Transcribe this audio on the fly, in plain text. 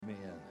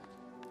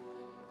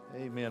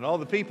Amen. All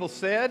the people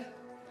said,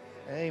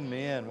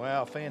 amen.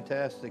 Wow,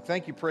 fantastic.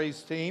 Thank you,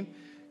 praise team.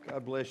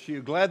 God bless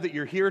you. Glad that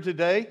you're here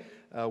today.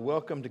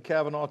 Welcome to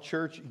Cavanaugh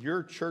Church,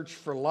 your church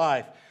for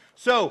life.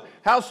 So,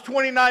 how's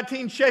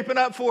 2019 shaping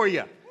up for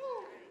you?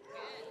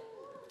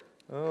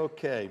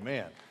 Okay,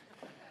 man.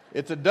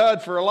 It's a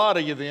dud for a lot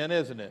of you then,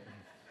 isn't it?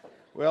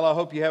 Well, I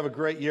hope you have a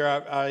great year.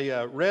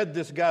 I read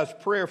this guy's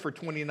prayer for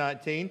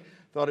 2019.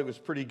 Thought it was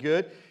pretty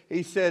good.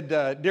 He said,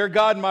 Dear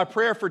God, my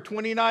prayer for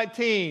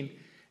 2019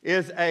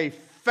 is a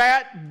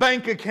fat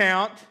bank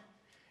account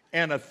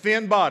and a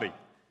thin body.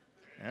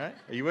 All right?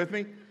 Are you with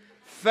me?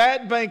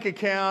 Fat bank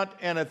account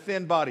and a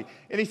thin body.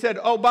 And he said,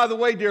 oh, by the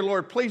way, dear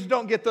Lord, please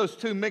don't get those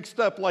two mixed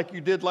up like you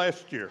did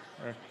last year.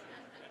 Right.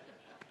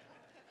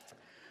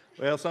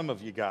 Well, some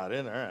of you got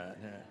it. All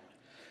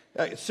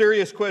right.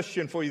 Serious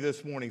question for you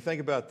this morning. Think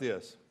about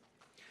this.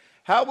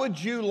 How would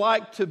you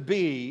like to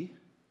be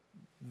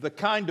the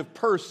kind of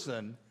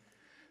person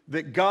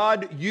that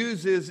God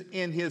uses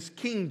in His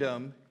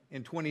kingdom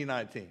in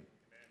 2019?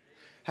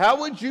 How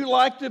would you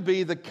like to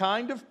be the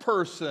kind of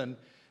person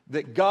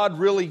that God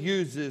really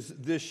uses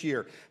this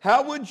year?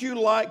 How would you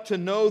like to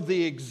know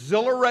the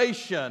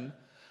exhilaration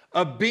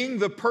of being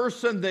the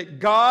person that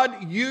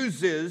God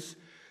uses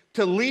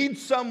to lead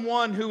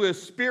someone who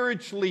is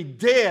spiritually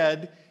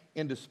dead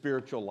into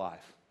spiritual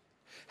life?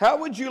 How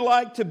would you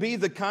like to be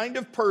the kind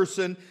of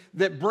person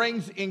that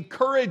brings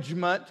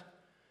encouragement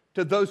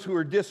to those who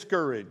are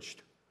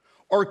discouraged,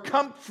 or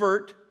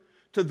comfort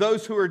to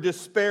those who are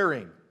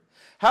despairing?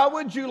 How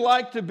would you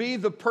like to be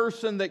the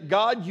person that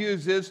God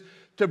uses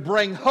to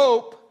bring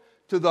hope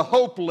to the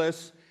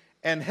hopeless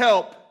and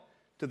help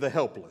to the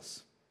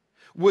helpless?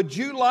 Would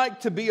you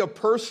like to be a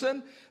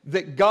person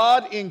that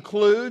God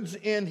includes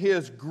in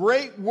His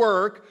great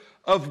work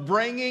of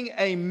bringing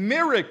a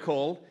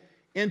miracle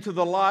into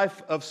the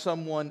life of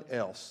someone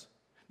else?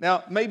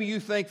 Now, maybe you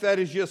think that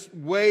is just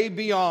way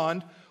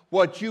beyond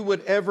what you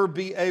would ever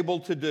be able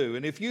to do.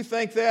 And if you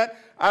think that,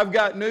 I've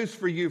got news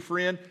for you,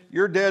 friend.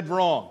 You're dead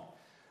wrong.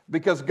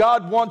 Because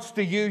God wants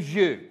to use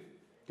you.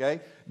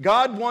 Okay?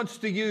 God wants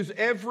to use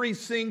every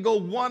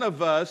single one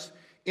of us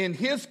in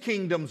His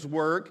kingdom's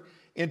work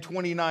in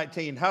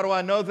 2019. How do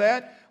I know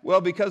that?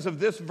 Well, because of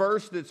this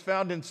verse that's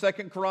found in 2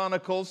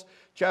 Chronicles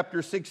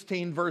chapter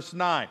 16, verse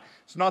 9.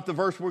 It's not the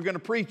verse we're going to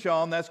preach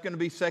on. That's going to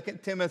be 2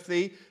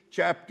 Timothy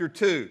chapter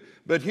 2.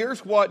 But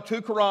here's what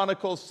 2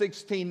 Chronicles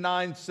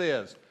 16:9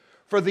 says.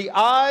 For the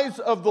eyes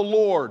of the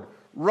Lord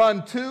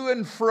run to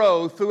and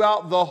fro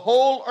throughout the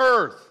whole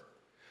earth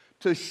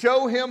to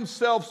show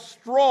Himself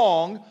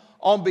strong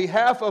on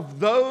behalf of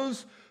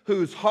those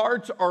whose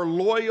hearts are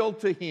loyal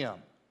to Him.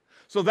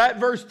 So that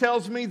verse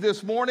tells me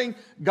this morning,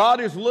 God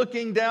is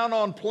looking down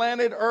on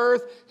planet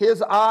Earth.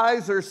 His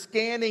eyes are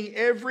scanning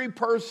every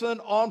person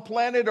on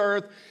planet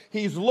Earth.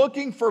 He's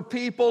looking for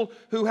people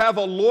who have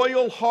a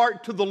loyal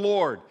heart to the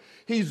Lord.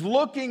 He's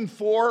looking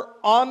for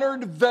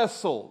honored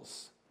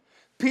vessels.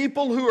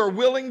 People who are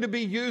willing to be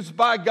used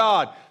by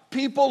God.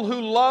 People who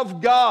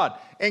love God.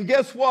 And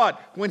guess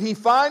what? When He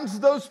finds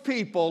those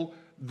people,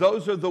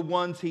 those are the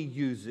ones He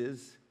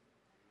uses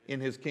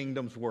in His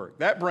kingdom's work.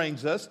 That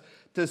brings us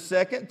to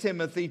 2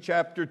 Timothy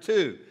chapter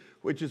 2,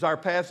 which is our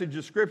passage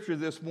of Scripture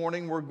this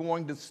morning we're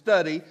going to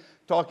study,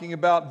 talking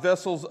about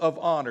vessels of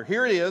honor.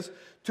 Here it is,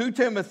 2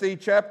 Timothy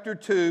chapter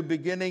 2,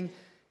 beginning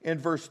in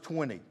verse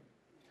 20.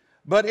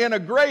 But in a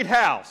great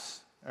house,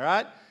 all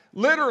right?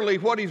 Literally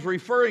what he's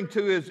referring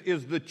to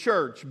is the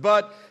church,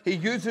 but he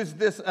uses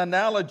this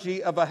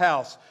analogy of a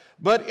house.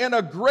 But in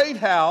a great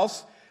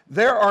house,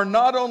 there are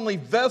not only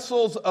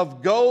vessels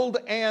of gold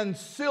and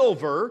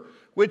silver,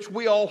 which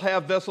we all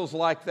have vessels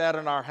like that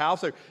in our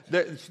house.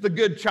 It's the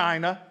good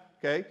china,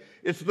 okay?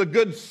 It's the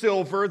good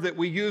silver that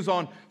we use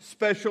on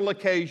special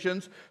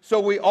occasions.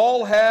 So we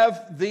all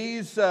have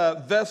these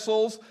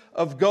vessels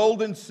of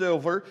gold and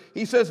silver.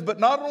 He says, but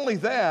not only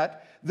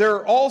that, there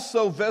are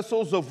also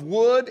vessels of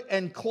wood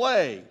and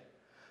clay,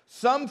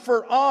 some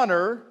for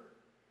honor,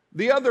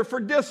 the other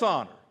for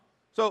dishonor.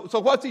 So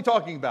what's he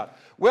talking about?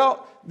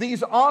 Well,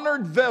 these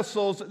honored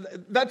vessels,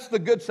 that's the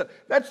good stuff.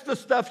 That's the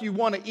stuff you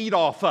want to eat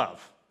off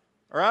of.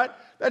 All right?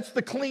 That's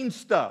the clean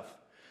stuff.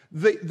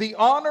 The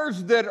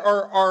honors that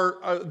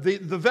are the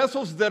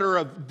vessels that are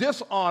of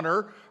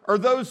dishonor are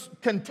those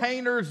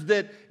containers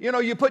that,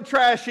 you put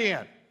trash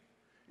in.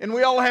 And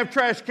we all have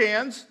trash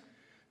cans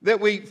that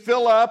we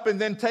fill up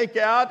and then take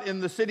out,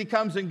 and the city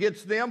comes and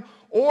gets them.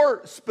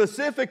 Or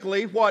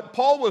specifically, what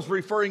Paul was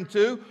referring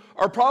to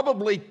are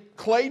probably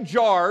clay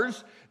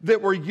jars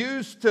that were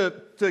used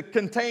to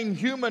contain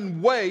human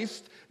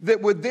waste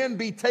that would then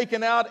be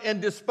taken out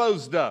and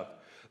disposed of.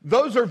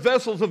 Those are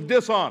vessels of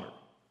dishonor.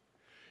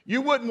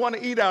 You wouldn't want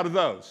to eat out of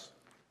those.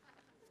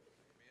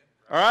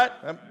 All right?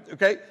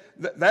 Okay?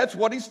 That's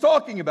what he's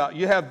talking about.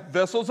 You have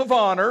vessels of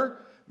honor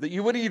that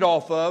you would eat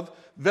off of,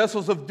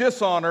 vessels of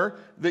dishonor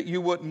that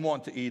you wouldn't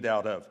want to eat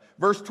out of.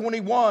 Verse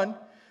 21,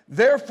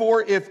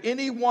 therefore, if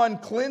anyone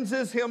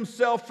cleanses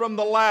himself from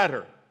the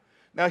latter.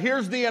 Now,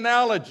 here's the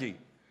analogy.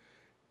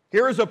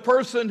 Here is a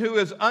person who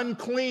is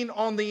unclean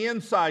on the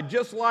inside,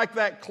 just like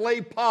that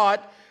clay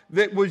pot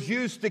that was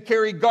used to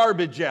carry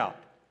garbage out.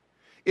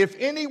 If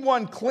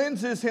anyone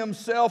cleanses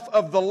himself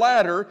of the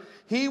latter,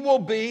 he will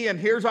be, and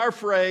here's our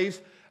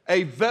phrase,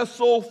 a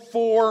vessel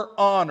for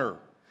honor,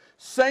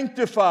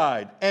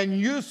 sanctified and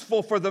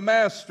useful for the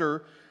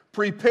master,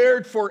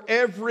 prepared for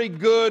every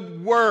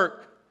good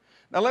work.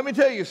 Now let me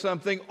tell you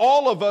something.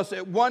 All of us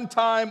at one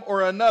time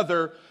or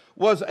another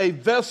was a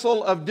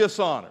vessel of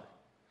dishonor,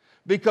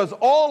 because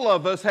all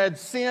of us had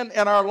sin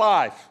in our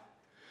life.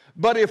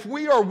 But if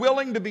we are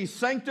willing to be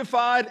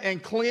sanctified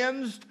and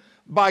cleansed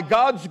by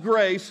God's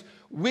grace,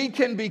 we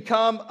can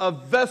become a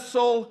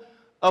vessel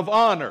of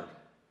honor.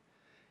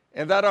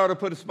 And that ought to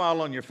put a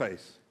smile on your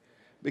face,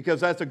 because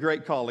that's a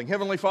great calling.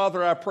 Heavenly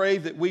Father, I pray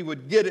that we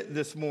would get it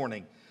this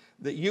morning,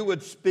 that you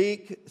would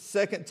speak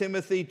 2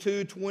 Timothy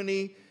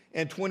 2:20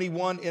 and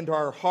 21 into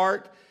our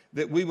heart,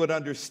 that we would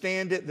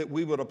understand it, that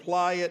we would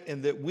apply it,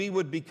 and that we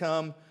would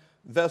become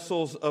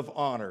vessels of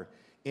honor.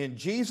 In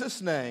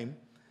Jesus' name,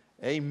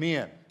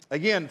 amen.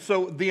 Again,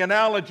 so the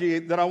analogy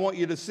that I want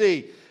you to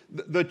see,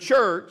 the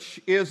church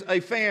is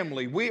a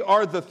family. We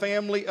are the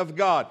family of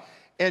God.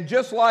 And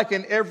just like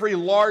in every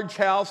large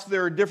house,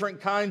 there are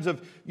different kinds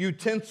of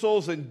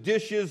utensils and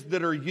dishes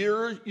that are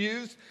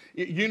used.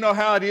 You know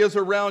how it is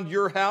around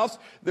your house.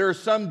 There are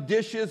some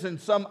dishes and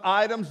some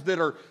items that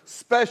are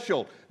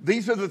special.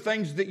 These are the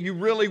things that you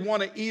really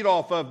want to eat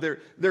off of.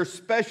 They're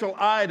special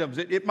items.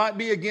 It might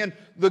be, again,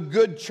 the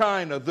good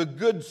china, the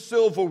good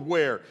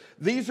silverware.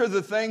 These are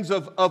the things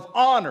of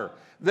honor.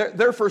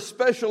 They're for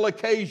special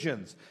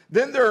occasions.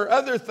 Then there are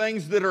other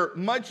things that are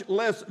much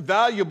less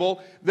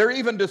valuable. They're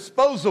even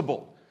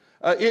disposable.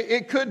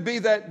 It could be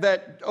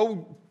that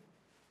old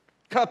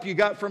cup you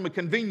got from a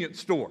convenience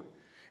store.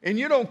 And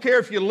you don't care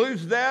if you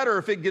lose that or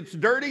if it gets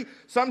dirty.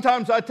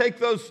 Sometimes I take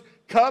those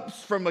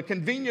cups from a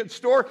convenience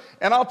store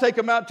and I'll take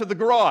them out to the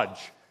garage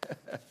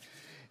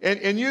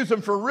and use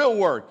them for real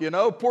work,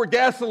 pour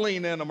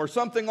gasoline in them or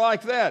something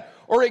like that.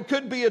 Or it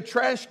could be a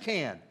trash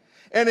can.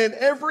 And in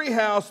every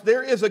house,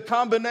 there is a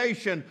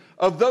combination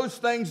of those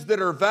things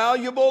that are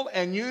valuable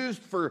and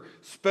used for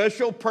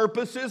special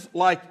purposes,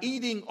 like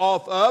eating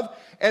off of,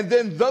 and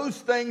then those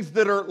things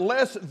that are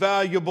less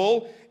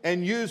valuable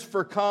and used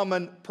for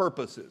common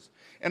purposes.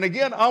 And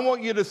again, I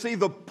want you to see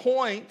the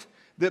point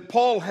that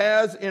Paul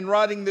has in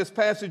writing this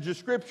passage of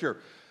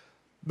Scripture.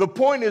 The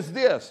point is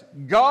this: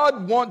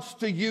 God wants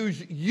to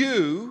use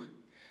you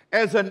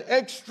as an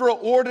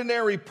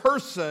extraordinary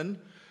person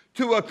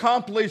to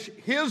accomplish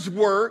His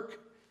work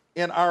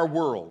in our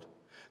world.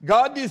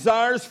 God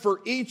desires for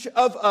each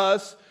of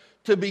us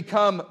to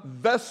become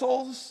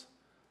vessels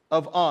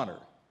of honor.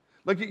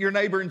 Look at your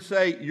neighbor and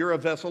say, "You're a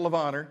vessel of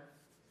honor."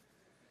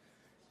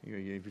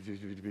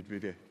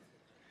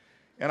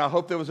 And I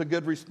hope there was a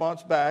good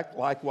response back.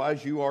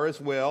 Likewise, you are as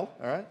well.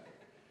 All right?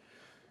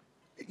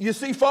 You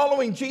see,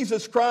 following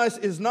Jesus Christ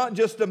is not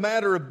just a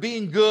matter of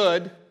being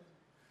good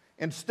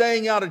and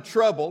staying out of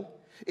trouble.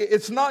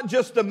 It's not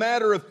just a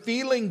matter of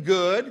feeling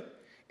good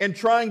and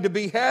trying to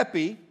be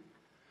happy.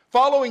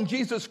 Following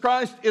Jesus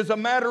Christ is a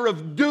matter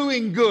of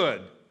doing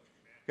good,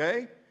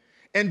 okay?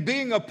 And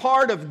being a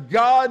part of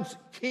God's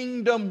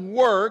kingdom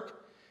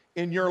work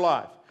in your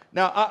life.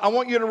 Now, I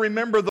want you to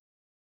remember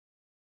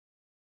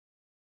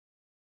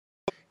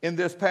in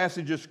this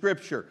passage of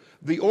Scripture.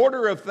 The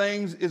order of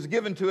things is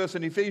given to us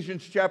in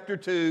Ephesians chapter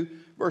 2,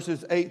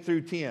 verses 8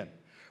 through 10.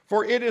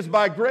 For it is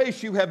by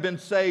grace you have been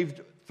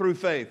saved through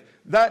faith,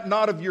 that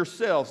not of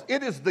yourselves.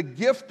 It is the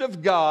gift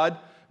of God,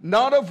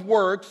 not of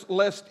works,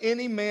 lest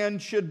any man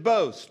should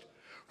boast.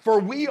 For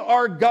we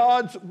are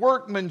God's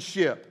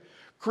workmanship,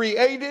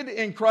 created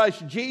in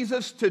Christ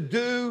Jesus to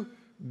do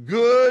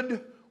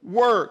good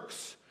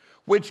works,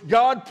 which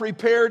God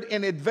prepared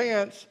in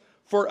advance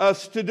for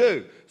us to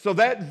do. So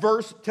that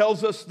verse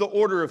tells us the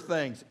order of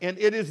things, and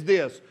it is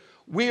this: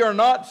 we are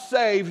not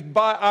saved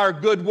by our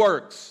good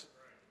works.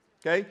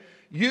 Okay?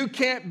 You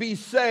can't be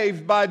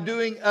saved by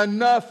doing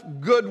enough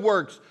good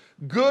works.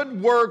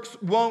 Good works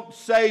won't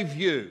save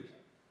you.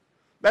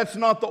 That's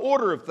not the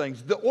order of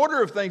things. The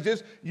order of things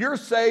is you're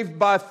saved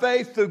by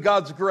faith through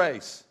God's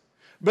grace.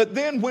 But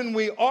then when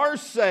we are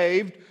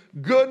saved,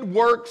 good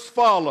works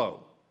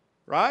follow,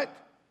 right?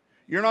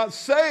 You're not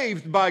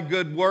saved by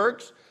good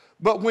works,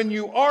 but when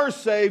you are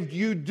saved,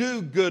 you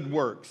do good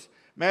works.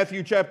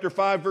 Matthew chapter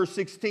 5, verse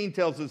 16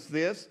 tells us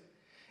this.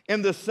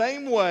 In the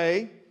same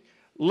way,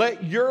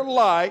 let your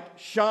light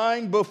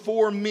shine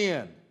before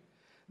men,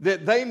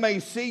 that they may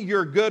see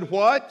your good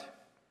what?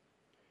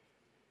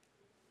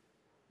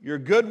 Your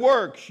good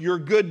works, your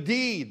good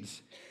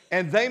deeds,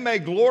 and they may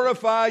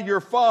glorify your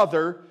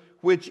Father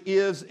which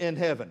is in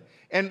heaven.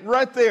 And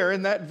right there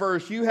in that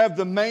verse, you have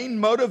the main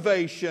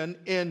motivation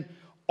in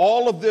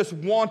all of this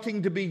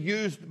wanting to be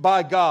used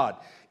by God.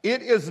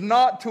 It is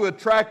not to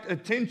attract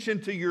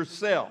attention to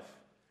yourself.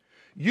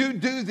 You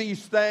do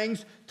these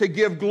things to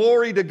give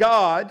glory to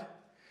God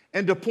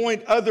and to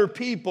point other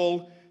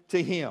people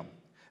to Him.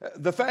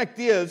 The fact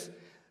is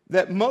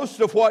that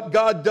most of what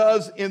God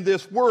does in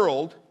this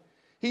world,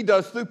 He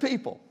does through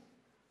people.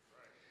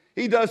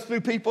 He does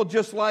through people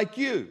just like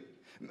you.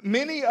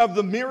 Many of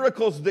the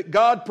miracles that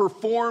God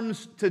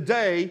performs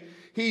today,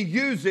 He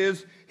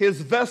uses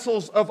His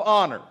vessels of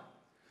honor,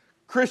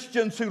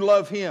 Christians who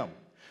love Him.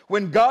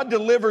 When God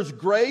delivers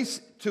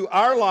grace to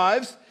our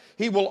lives,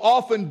 He will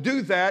often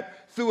do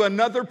that through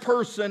another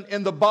person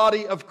in the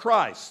body of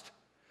Christ.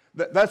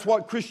 That's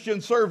what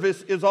Christian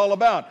service is all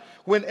about.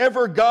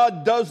 Whenever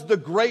God does the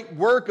great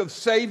work of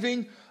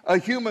saving a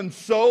human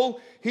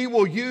soul, He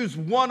will use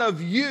one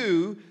of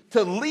you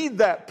to lead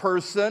that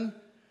person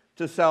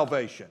to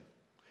salvation.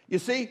 You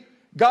see,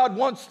 God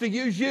wants to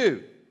use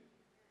you.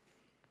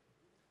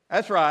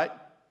 That's right,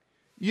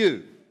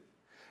 you.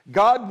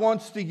 God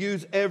wants to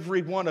use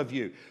every one of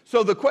you.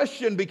 So the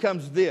question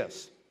becomes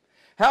this: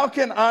 how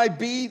can I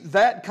be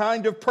that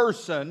kind of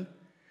person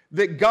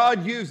that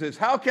God uses?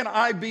 How can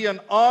I be an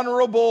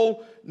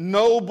honorable,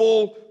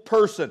 noble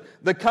person?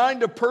 The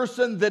kind of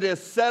person that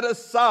is set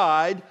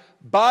aside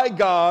by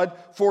God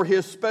for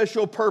His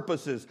special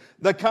purposes.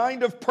 The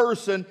kind of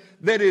person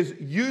that is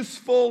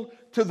useful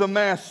to the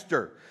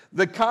Master.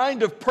 The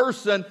kind of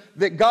person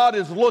that God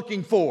is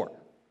looking for.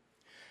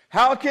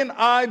 How can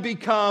I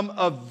become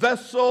a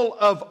vessel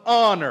of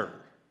honor?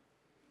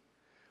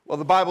 Well,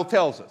 the Bible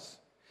tells us.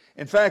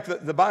 In fact,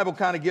 the Bible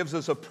kind of gives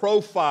us a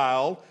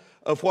profile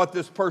of what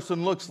this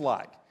person looks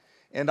like.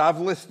 And I've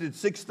listed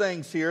 6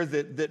 things here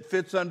that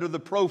fits under the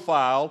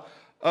profile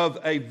of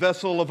a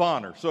vessel of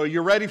honor. So are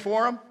you ready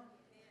for them?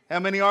 How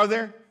many are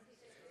there?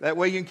 That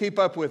way you can keep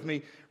up with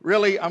me.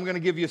 Really, I'm going to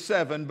give you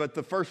 7, but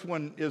the first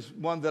one is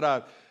one that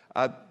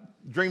I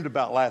dreamed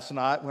about last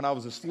night when I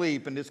was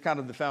asleep, and it's kind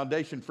of the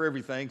foundation for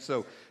everything.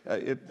 So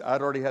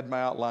I'd already had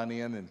my outline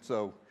in, and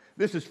so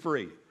this is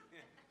free.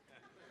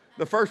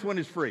 The first one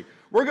is free.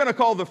 We're going to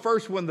call the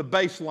first one the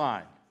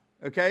baseline,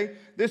 okay?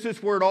 This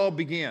is where it all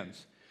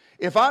begins.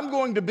 If I'm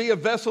going to be a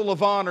vessel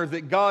of honor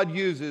that God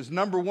uses,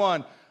 number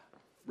 1,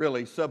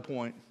 really,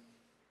 subpoint,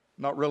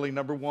 not really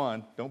number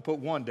 1. Don't put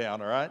 1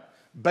 down, all right?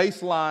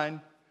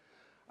 Baseline,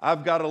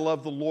 I've got to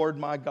love the Lord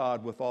my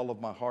God with all of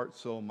my heart,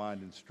 soul,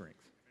 mind, and strength.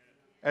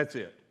 That's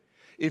it.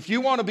 If you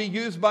want to be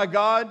used by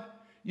God,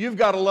 you've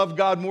got to love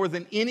God more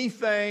than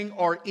anything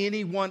or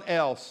anyone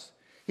else.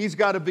 He's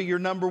got to be your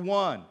number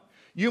 1.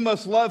 You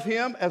must love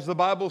Him, as the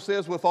Bible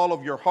says, with all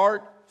of your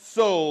heart,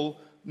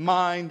 soul,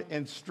 mind,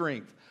 and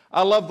strength.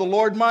 I love the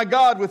Lord my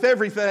God with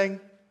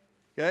everything.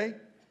 Okay?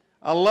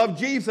 I love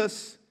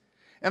Jesus.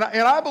 And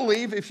I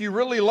believe if you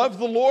really love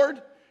the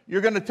Lord,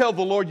 you're going to tell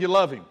the Lord you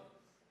love Him.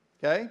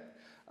 Okay?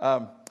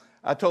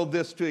 I told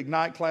this to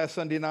Ignite class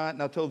Sunday night,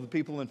 and I told the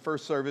people in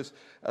first service,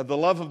 the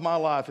love of my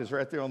life is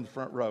right there on the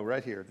front row,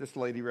 right here. This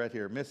lady right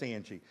here, Miss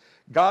Angie.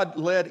 God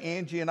led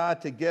Angie and I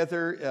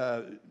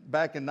together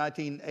back in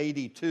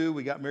 1982.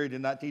 We got married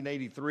in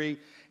 1983.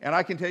 And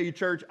I can tell you,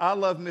 church, I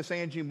love Miss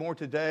Angie more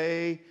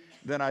today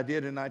than I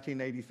did in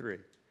 1983.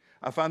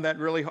 I find that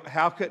really,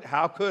 how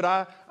could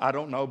I? I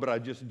don't know, but I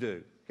just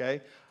do,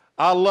 okay?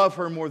 I love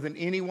her more than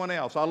anyone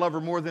else. I love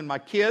her more than my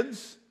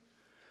kids.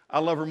 I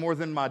love her more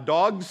than my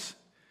dogs.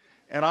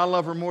 And I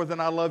love her more than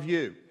I love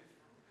you.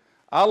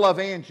 I love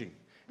Angie.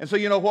 And so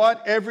you know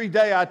what? Every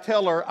day I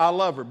tell her I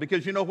love her.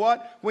 Because you know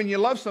what? When you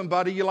love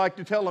somebody, you like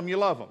to tell them you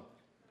love them.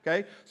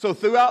 Okay? So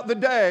throughout the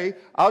day,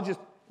 I'll just,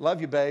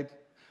 love you, babe.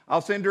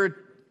 I'll send her,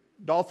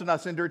 I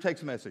send her a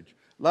text message.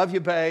 Love you,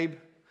 babe.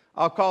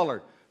 I'll call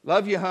her.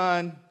 Love you,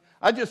 hon.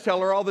 I just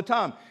tell her all the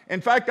time. In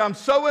fact, I'm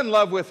so in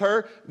love with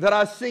her that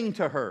I sing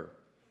to her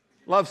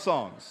love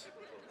songs.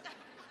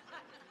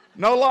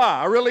 No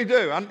lie, I really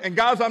do. And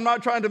guys, I'm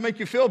not trying to make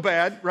you feel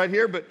bad right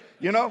here, but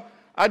you know,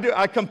 I do.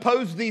 I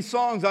compose these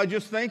songs. I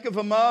just think of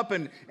them up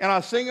and I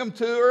sing them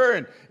to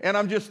her and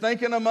I'm just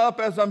thinking them up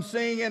as I'm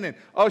singing and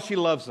oh, she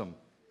loves them.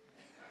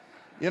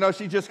 You know,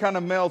 she just kind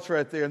of melts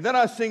right there. And then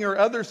I sing her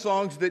other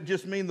songs that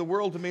just mean the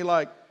world to me,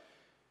 like,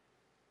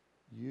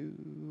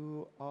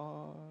 you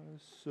are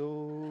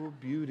so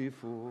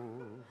beautiful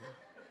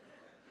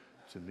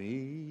to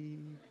me.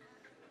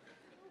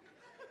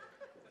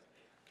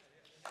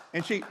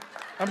 And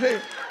I'm telling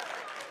you,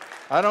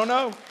 I don't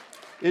know.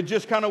 It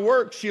just kind of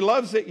works. She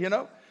loves it, you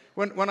know,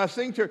 when I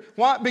sing to her.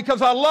 Why?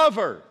 Because I love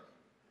her.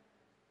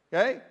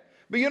 Okay?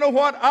 But you know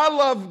what? I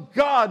love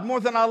God more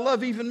than I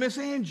love even Miss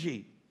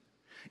Angie.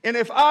 And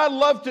if I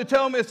love to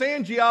tell Miss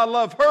Angie I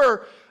love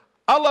her,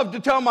 I love to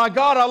tell my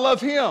God I love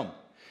Him.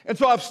 And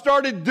so I've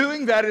started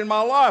doing that in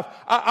my life.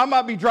 I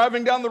might be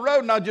driving down the road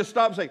and I'll just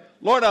stop and say,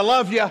 Lord, I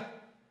love you.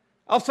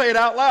 I'll say it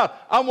out loud.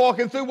 I'm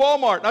walking through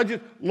Walmart and I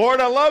just, Lord,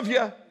 I love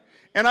you.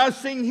 And I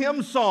sing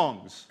hymn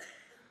songs.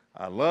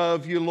 I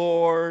love you,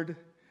 Lord.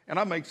 And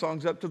I make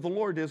songs up to the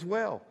Lord as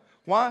well.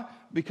 Why?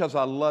 Because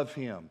I love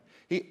Him.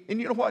 And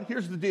you know what?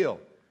 Here's the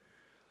deal.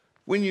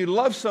 When you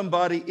love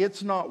somebody,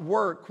 it's not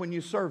work when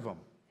you serve them.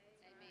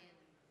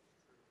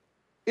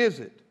 Amen. Is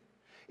it?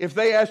 If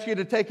they ask you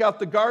to take out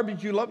the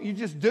garbage you love, you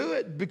just do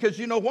it because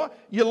you know what?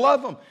 You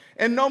love them.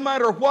 And no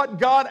matter what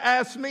God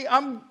asks me,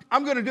 I'm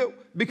going to do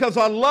it because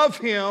I love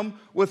Him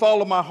with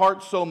all of my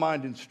heart, soul,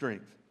 mind, and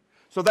strength.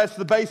 So that's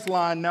the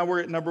baseline. Now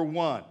we're at number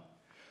 1.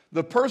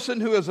 The person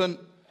who is a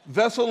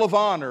vessel of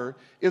honor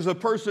is a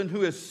person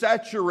who is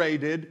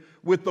saturated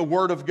with the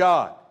Word of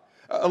God.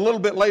 A little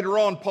bit later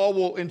on, Paul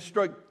will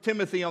instruct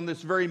Timothy on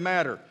this very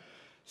matter.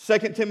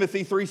 2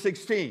 Timothy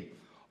 3:16.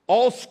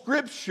 All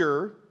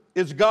Scripture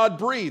is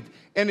God-breathed,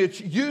 and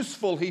it's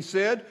useful, he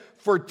said,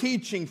 for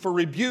teaching, for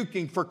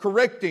rebuking, for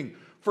correcting,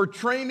 for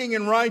training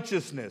in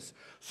righteousness,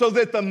 so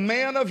that the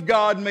man of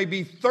God may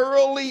be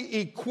thoroughly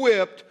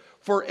equipped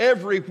for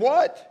every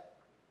what?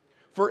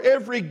 For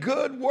every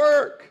good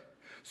work.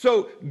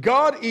 So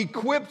God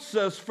equips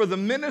us for the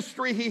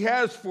ministry He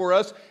has for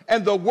us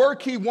and the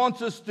work He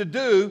wants us to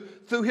do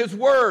through His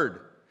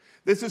Word.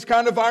 This is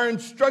kind of our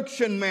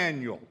instruction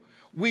manual.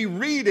 We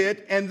read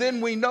it and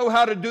then we know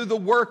how to do the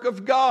work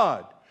of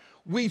God.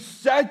 We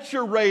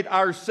saturate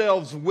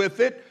ourselves with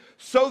it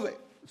so that,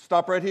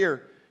 stop right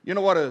here. You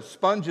know what a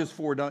sponge is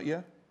for, don't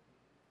you?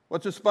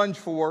 What's a sponge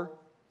for?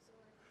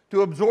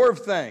 To absorb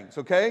things,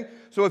 okay?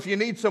 So if you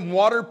need some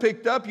water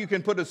picked up, you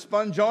can put a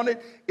sponge on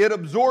it. It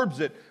absorbs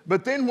it.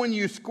 But then when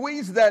you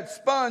squeeze that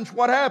sponge,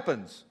 what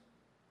happens?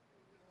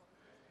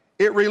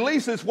 It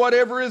releases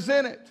whatever is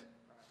in it.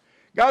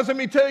 Guys, let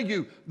me tell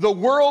you, the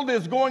world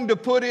is going to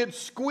put its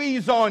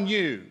squeeze on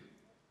you.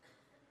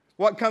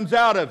 What comes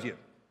out of you?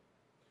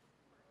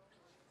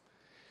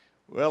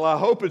 Well, I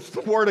hope it's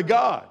the Word of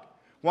God.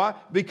 Why?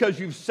 Because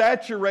you've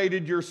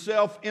saturated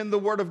yourself in the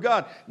Word of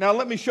God. Now,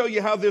 let me show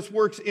you how this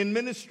works in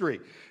ministry.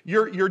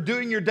 You're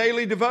doing your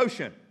daily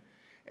devotion,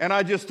 and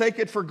I just take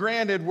it for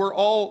granted we're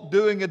all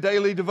doing a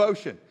daily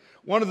devotion.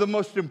 One of the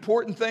most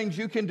important things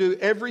you can do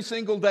every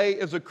single day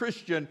as a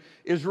Christian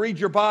is read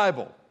your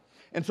Bible.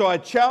 And so I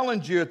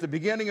challenge you at the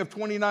beginning of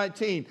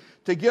 2019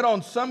 to get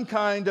on some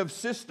kind of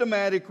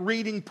systematic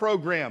reading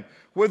program,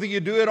 whether you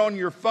do it on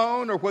your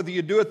phone or whether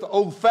you do it the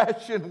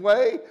old-fashioned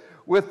way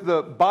with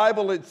the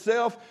Bible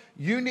itself.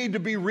 You need to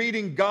be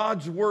reading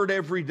God's Word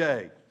every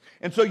day.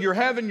 And so you're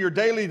having your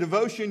daily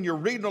devotion, you're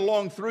reading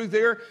along through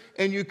there,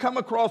 and you come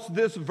across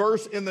this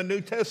verse in the New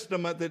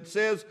Testament that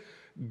says,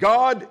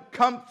 God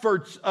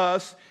comforts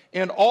us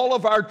in all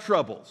of our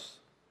troubles.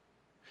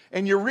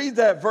 And you read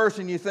that verse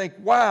and you think,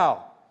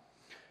 wow,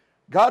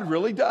 God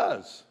really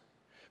does.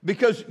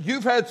 Because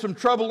you've had some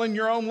trouble in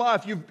your own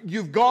life.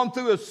 You've gone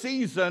through a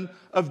season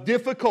of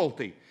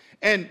difficulty.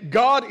 And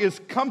God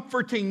is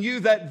comforting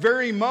you that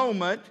very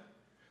moment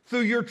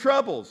through your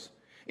troubles.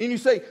 And you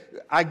say,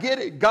 I get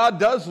it. God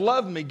does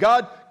love me.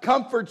 God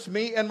comforts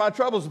me in my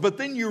troubles. But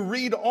then you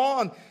read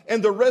on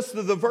and the rest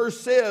of the verse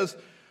says,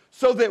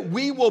 so that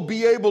we will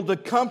be able to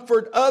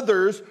comfort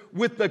others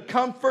with the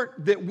comfort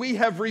that we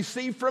have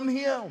received from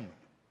Him.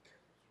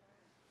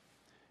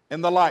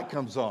 And the light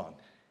comes on.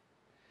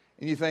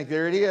 And you think,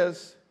 there it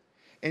is.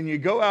 And you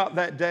go out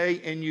that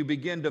day and you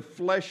begin to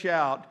flesh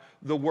out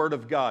the Word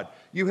of God.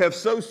 You have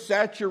so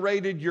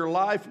saturated your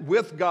life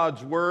with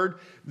God's Word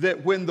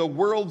that when the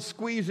world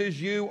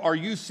squeezes you or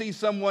you see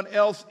someone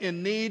else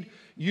in need,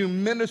 you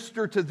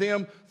minister to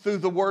them through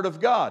the Word of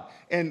God.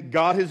 And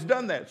God has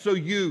done that. So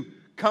you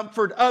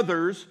comfort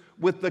others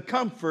with the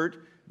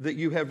comfort that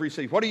you have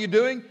received. What are you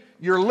doing?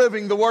 You're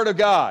living the Word of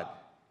God.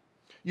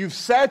 You've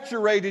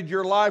saturated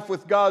your life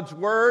with God's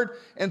Word,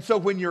 and so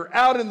when you're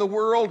out in the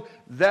world,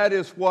 that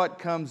is what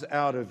comes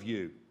out of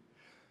you.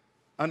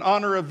 A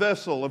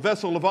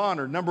vessel of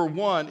honor, number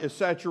one, is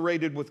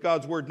saturated with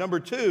God's Word.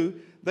 Number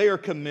two, they are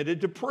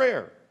committed to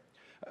prayer.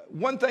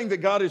 One thing that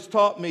God has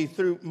taught me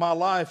through my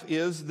life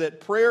is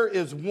that prayer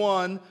is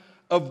one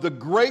of the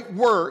great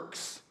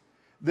works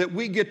that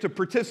we get to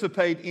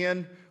participate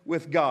in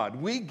with God.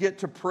 We get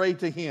to pray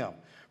to Him.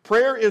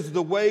 Prayer is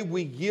the way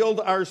we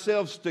yield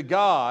ourselves to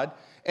God,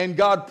 and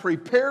God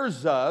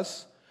prepares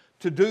us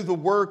to do the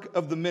work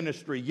of the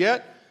ministry.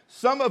 Yet,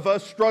 some of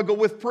us struggle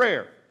with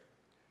prayer.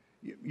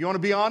 You want to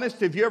be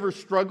honest? Have you ever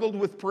struggled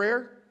with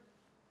prayer?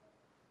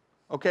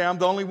 Okay, I'm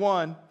the only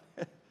one.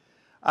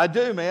 I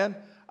do, man.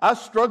 I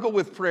struggle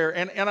with prayer,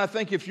 and I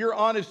think if you're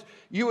honest,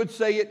 you would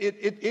say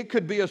it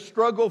could be a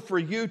struggle for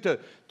you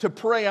to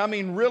pray. I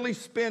mean, really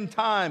spend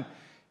time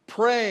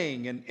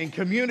praying and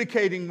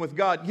communicating with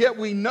God. Yet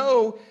we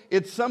know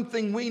it's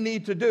something we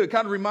need to do. It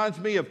kind of reminds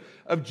me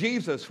of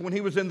Jesus when He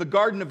was in the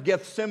Garden of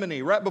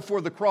Gethsemane, right before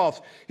the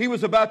cross. He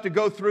was about to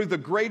go through the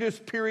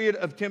greatest period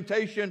of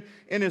temptation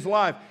in His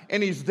life,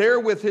 and He's there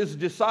with His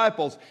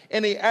disciples,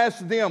 and He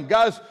asked them,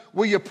 guys,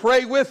 will you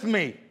pray with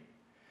me?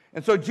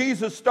 And so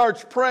Jesus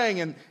starts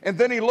praying, and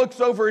then He looks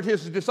over at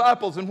His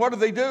disciples, and what are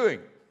they doing?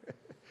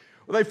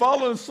 Well, they've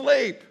fallen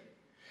asleep.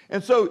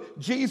 And so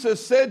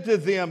Jesus said to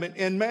them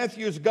in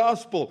Matthew's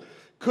gospel,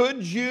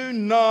 could you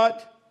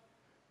not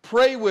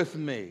pray with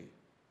me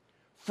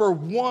for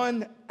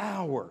 1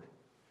 hour?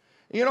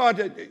 You know,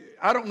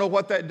 I don't know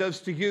what that does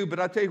to you, but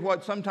I tell you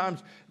what,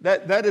 sometimes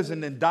that is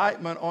an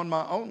indictment on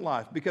my own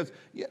life because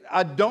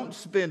I don't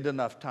spend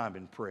enough time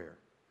in prayer.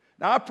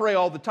 Now, I pray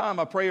all the time.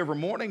 I pray every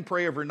morning,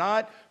 pray every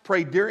night,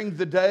 pray during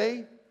the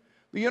day.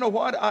 But you know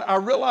what? I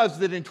realized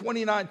that in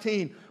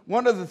 2019,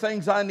 one of the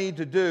things I need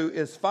to do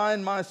is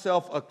find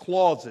myself a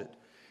closet.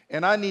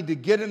 And I need to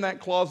get in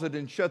that closet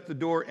and shut the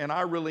door, and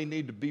I really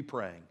need to be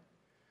praying.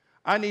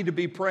 I need to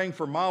be praying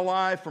for my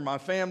life, for my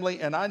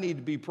family, and I need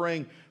to be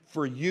praying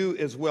for you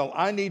as well.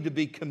 I need to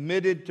be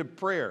committed to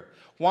prayer.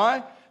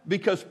 Why?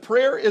 Because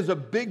prayer is a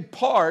big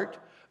part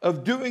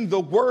of doing the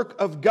work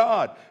of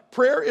God.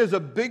 Prayer is a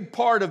big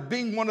part of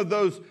being one of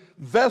those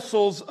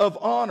vessels of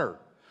honor.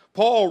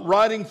 Paul,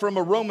 writing from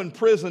a Roman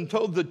prison,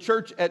 told the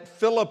church at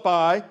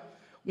Philippi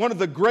one of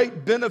the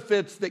great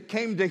benefits that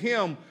came to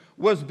him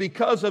was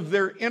because of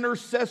their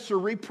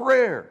intercessory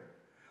prayer.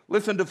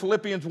 Listen to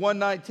Philippians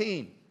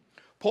 1:19.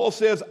 Paul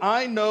says,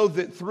 I know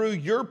that through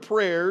your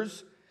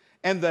prayers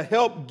and the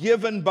help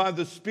given by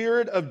the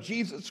Spirit of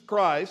Jesus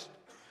Christ,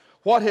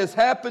 what has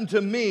happened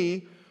to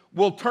me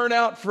will turn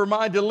out for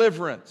my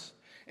deliverance.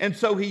 And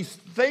so he's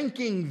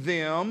thanking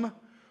them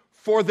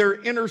for their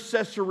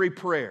intercessory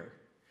prayer.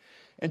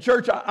 And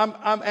church,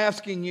 I'm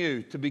asking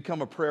you to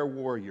become a prayer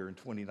warrior in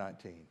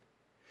 2019.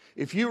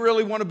 If you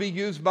really want to be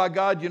used by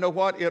God, you know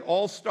what? It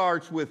all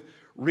starts with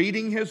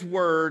reading His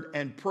Word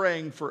and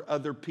praying for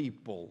other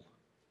people.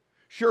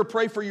 Sure,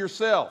 pray for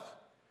yourself.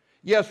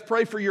 Yes,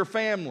 pray for your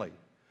family.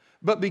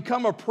 But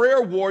become a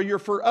prayer warrior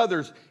for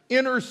others.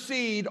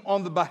 Intercede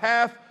on the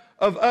behalf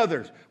of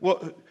others.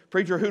 Well,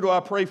 preacher, who do I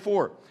pray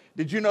for?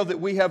 Did you know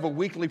that we have a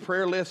weekly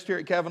prayer list here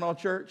at Cavanaugh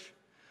Church?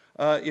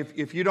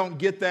 If you don't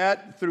get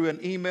that through an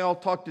email,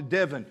 talk to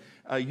Devin.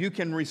 You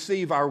can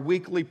receive our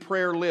weekly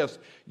prayer list.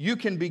 You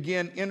can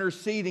begin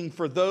interceding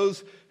for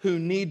those who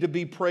need to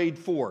be prayed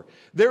for.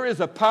 There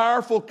is a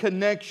powerful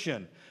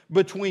connection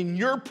between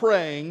your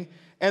praying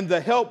and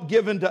the help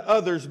given to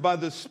others by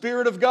the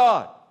Spirit of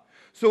God.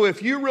 So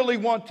if you really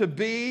want to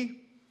be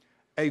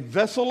a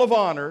vessel of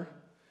honor,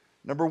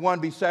 number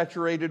one, be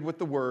saturated with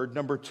the Word.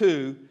 Number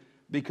two,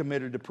 be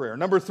committed to prayer.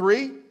 Number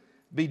three,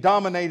 be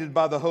dominated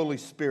by the Holy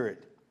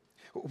Spirit.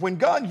 When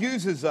God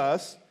uses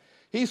us,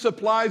 He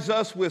supplies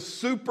us with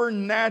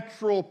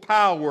supernatural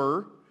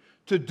power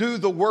to do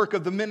the work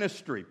of the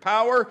ministry.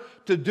 Power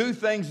to do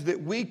things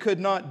that we could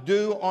not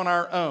do on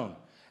our own.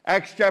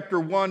 Acts chapter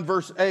 1,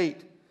 verse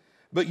 8.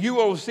 But you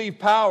will receive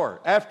power.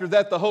 After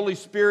that, the Holy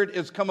Spirit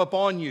is come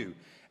upon you.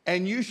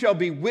 And you shall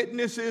be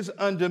witnesses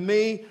unto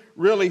me,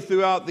 really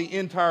throughout the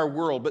entire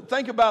world. But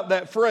think about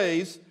that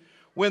phrase,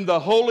 when the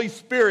Holy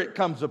Spirit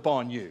comes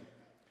upon you.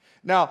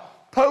 Now,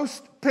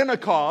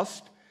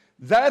 post-Pentecost,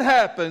 that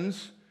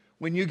happens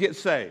when you get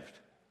saved.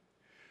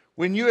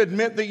 When you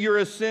admit that you're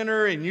a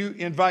sinner and you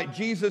invite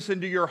Jesus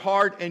into your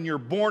heart and you're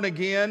born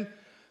again,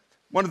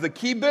 one of the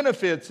key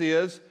benefits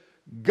is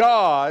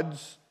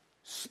God's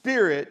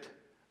Spirit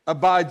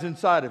abides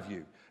inside of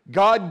you.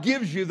 God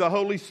gives you the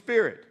Holy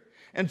Spirit.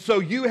 And so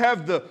you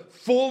have the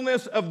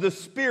fullness of the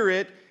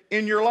Spirit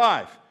in your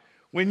life.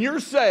 When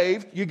you're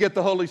saved, you get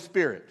the Holy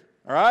Spirit.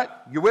 All right?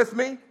 You with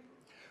me?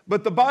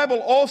 But the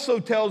Bible also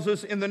tells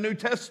us in the New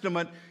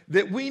Testament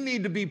that we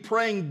need to be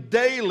praying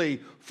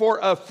daily for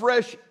a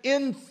fresh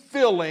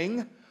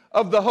infilling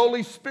of the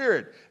Holy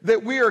Spirit,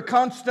 that we are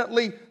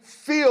constantly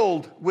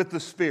filled with the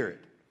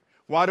Spirit.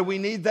 Why do we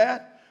need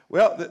that?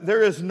 Well,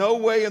 there is no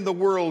way in the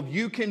world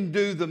you can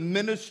do the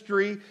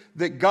ministry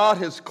that God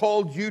has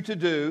called you to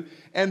do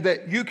and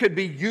that you could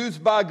be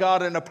used by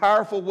God in a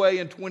powerful way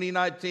in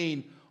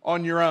 2019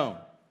 on your own.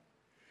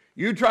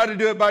 You try to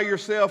do it by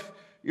yourself,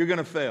 you're going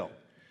to fail.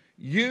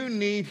 You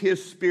need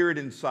His Spirit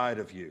inside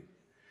of you.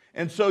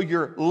 And so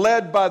you're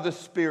led by the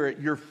Spirit.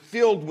 You're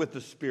filled with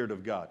the Spirit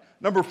of God.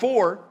 Number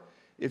four,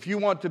 if you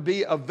want to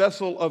be a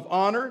vessel of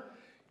honor,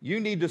 you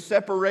need to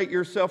separate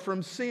yourself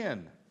from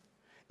sin.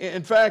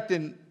 In fact,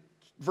 in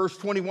verse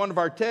 21 of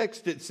our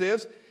text, it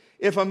says,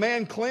 if a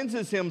man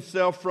cleanses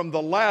himself from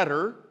the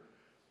latter,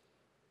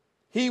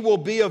 he will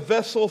be a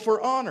vessel for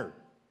honor,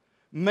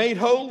 made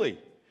holy,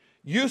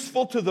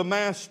 useful to the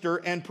master,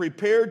 and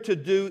prepared to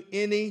do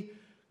any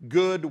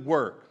good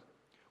work.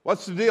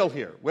 What's the deal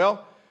here?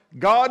 Well,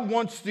 God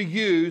wants to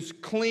use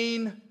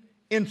clean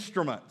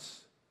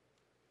instruments.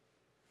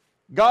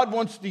 God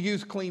wants to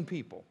use clean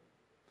people.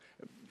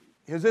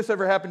 Has this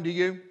ever happened to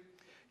you?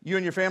 You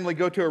and your family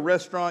go to a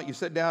restaurant, you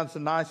sit down, it's a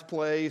nice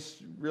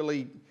place,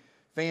 really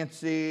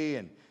fancy,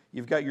 and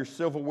you've got your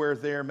silverware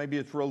there. Maybe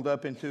it's rolled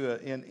up into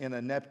in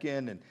a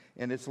napkin,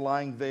 and it's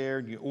lying there.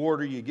 And you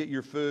order, you get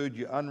your food,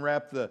 you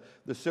unwrap the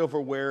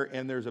silverware,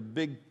 and there's a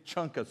big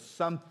chunk of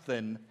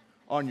something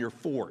on your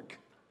fork.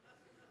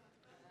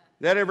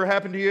 That ever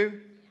happened to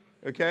you?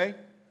 Okay?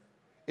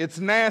 It's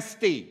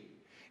nasty.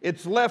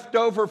 It's left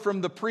over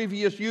from the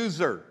previous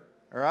user.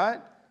 All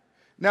right?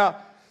 Now,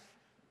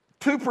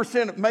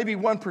 2%, maybe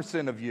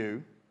 1% of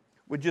you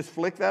would just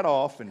flick that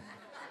off and...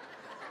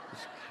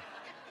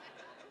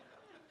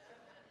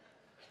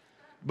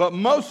 But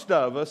most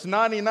of us,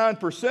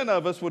 99%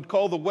 of us, would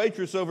call the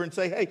waitress over and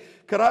say, hey,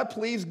 could I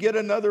please get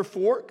another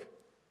fork?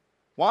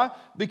 Why?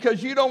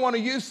 Because you don't want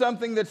to use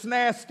something that's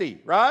nasty,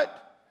 right?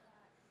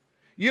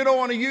 You don't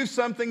want to use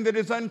something that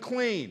is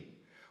unclean.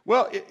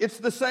 Well, it's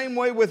the same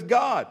way with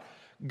God.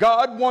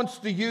 God wants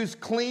to use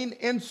clean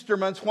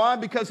instruments. Why?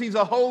 Because He's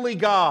a holy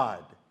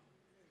God.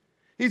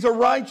 He's a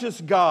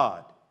righteous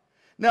God.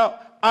 Now,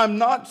 I'm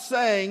not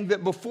saying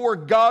that before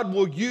God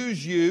will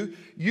use you,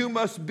 you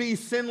must be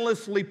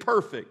sinlessly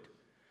perfect.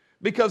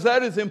 because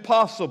that is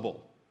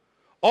impossible.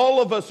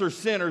 All of us are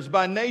sinners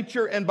by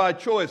nature and by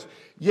choice.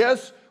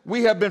 Yes,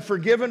 we have been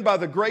forgiven by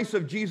the grace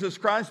of Jesus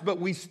Christ, but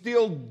we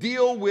still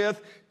deal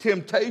with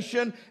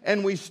temptation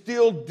and we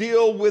still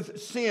deal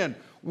with sin.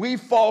 We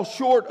fall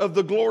short of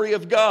the glory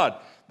of God.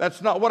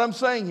 That's not what I'm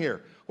saying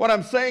here. What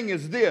I'm saying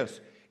is this: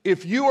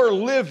 if you are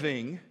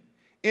living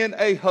in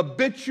a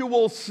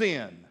habitual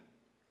sin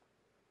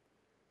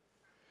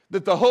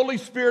that the Holy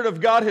Spirit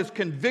of God has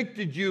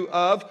convicted you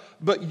of,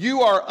 but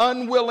you are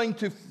unwilling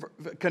to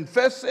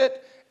confess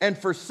it and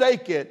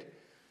forsake it,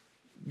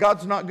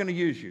 God's not going to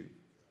use you.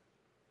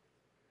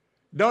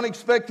 Don't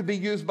expect to be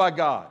used by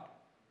God.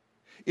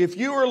 If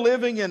you are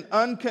living in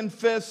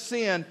unconfessed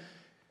sin,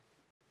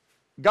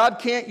 God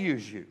can't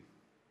use you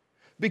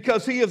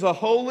because He is a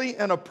holy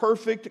and a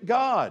perfect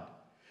God.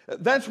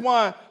 That's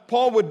why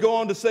Paul would go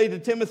on to say to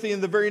Timothy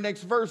in the very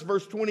next verse,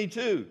 verse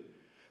 22,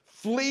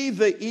 flee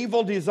the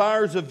evil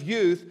desires of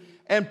youth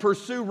and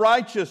pursue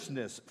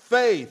righteousness,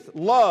 faith,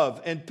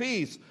 love, and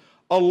peace,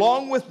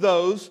 along with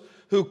those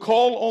who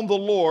call on the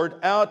Lord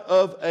out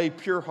of a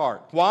pure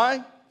heart.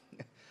 Why?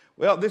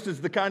 Well, this is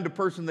the kind of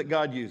person that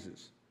God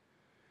uses.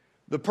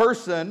 The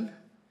person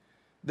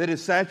that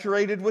is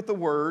saturated with the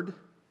Word,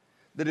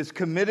 that is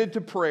committed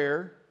to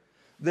prayer,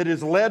 that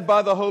is led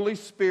by the Holy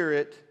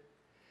Spirit,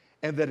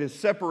 and that has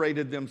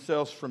separated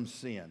themselves from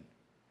sin.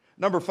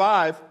 Number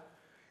 5,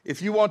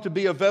 if you want to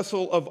be a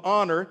vessel of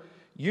honor,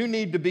 you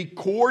need to be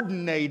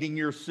coordinating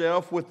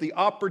yourself with the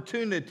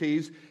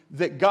opportunities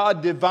that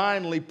God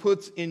divinely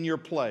puts in your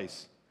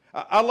place.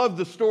 I love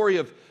the story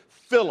of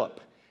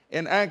Philip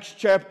in Acts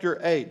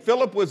chapter 8.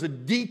 Philip was a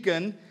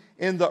deacon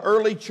in the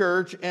early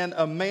church and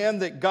a man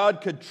that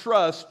God could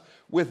trust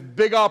with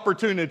big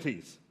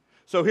opportunities.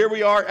 So here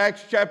we are,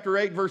 Acts chapter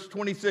 8, verse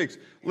 26.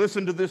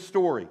 Listen to this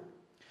story.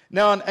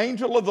 Now an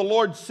angel of the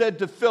Lord said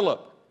to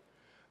Philip,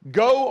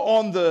 go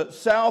on the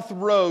south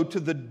road to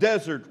the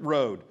desert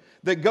road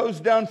that goes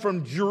down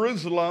from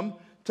Jerusalem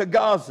to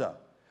Gaza.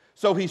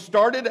 So he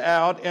started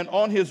out, and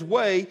on his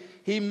way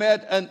he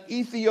met an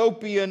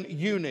Ethiopian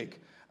eunuch,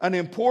 an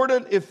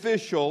important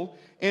official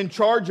in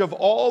charge of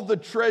all the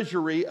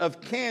treasury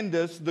of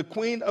Candace, the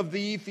queen of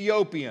the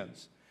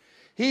Ethiopians.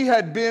 He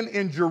had been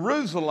in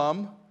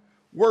Jerusalem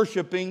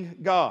worshiping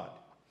God.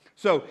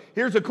 So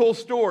here's a cool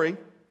story.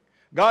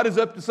 God is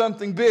up to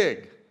something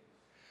big.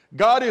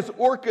 God is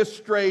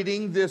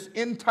orchestrating this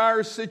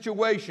entire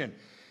situation.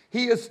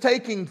 He is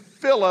taking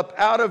Philip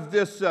out of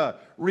this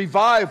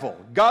revival.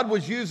 God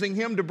was using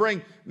him to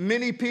bring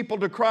many people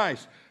to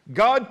Christ.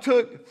 God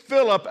took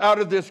Philip out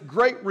of this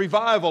great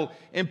revival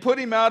and put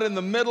him out in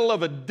the middle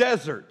of a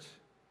desert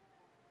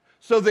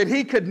so that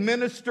he could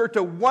minister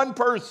to one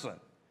person,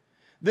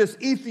 this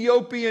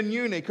Ethiopian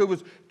eunuch who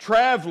was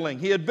traveling.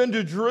 He had been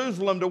to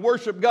Jerusalem to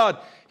worship God.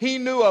 He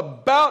knew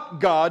about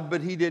God,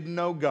 but he didn't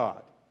know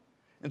God.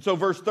 And so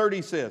verse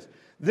 30 says,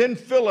 then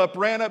Philip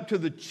ran up to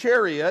the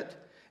chariot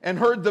and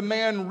heard the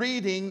man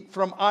reading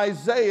from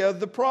Isaiah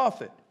the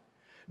prophet.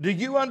 Do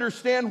you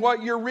understand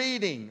what you're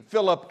reading?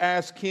 Philip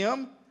asked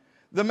him.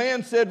 The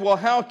man said, well,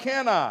 how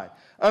can I,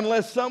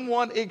 unless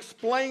someone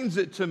explains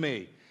it to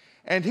me?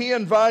 And he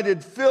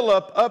invited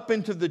Philip up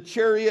into the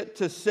chariot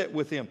to sit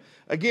with him.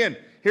 Again,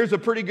 here's a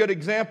pretty good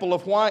example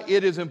of why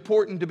it is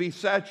important to be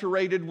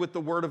saturated with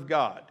the Word of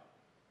God.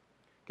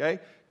 Okay?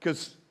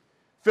 Because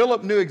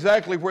Philip knew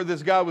exactly where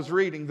this guy was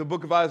reading, the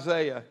book of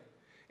Isaiah.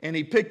 And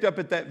he picked up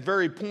at that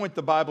very point,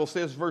 the Bible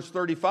says, verse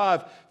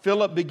 35,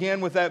 Philip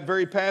began with that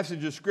very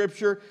passage of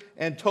Scripture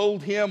and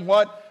told him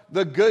what?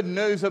 The good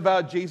news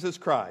about Jesus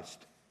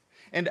Christ.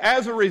 And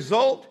as a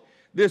result,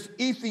 this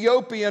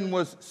Ethiopian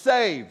was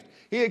saved.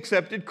 He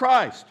accepted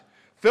Christ.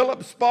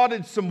 Philip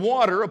spotted some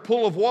water, a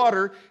pool of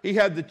water. He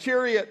had the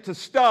chariot to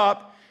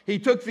stop. He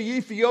took the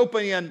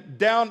Ethiopian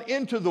down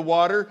into the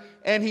water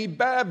and he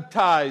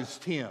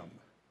baptized him.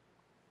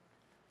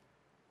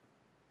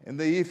 And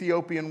the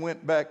Ethiopian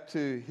went back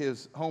to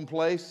his home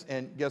place,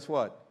 and guess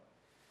what?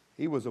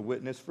 He was a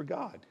witness for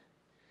God.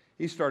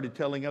 He started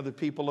telling other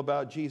people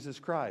about Jesus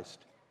Christ.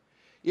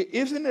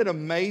 Isn't it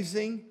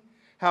amazing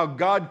how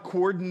God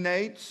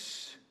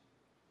coordinates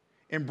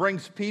and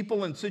brings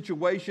people and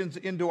situations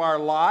into our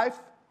life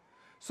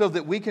so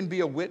that we can be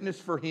a witness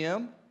for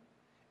Him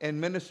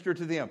and minister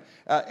to them?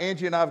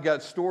 Angie and I have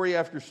got story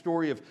after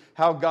story of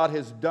how God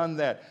has done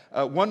that.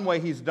 One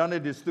way He's done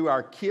it is through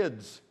our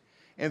kids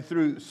and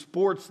through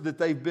sports that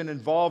they've been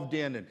involved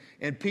in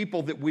and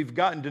people that we've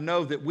gotten to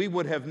know that we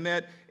would have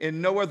met in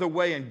no other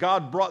way. And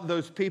God brought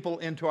those people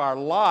into our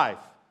life,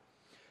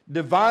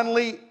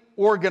 divinely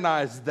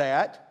organized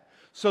that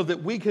so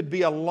that we could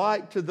be a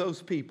light to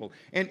those people.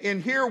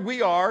 And here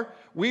we are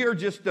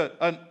just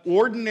an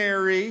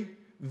ordinary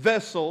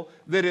vessel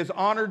that is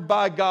honored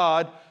by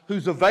God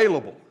who's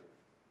available.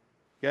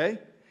 Okay?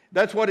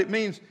 That's what it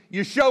means.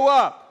 You show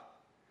up.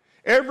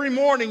 Every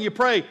morning you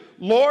pray,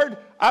 Lord,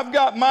 I've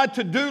got my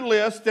to-do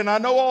list and I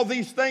know all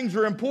these things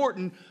are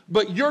important,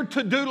 but your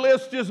to-do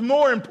list is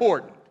more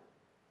important.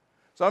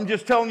 So I'm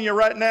just telling you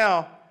right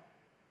now,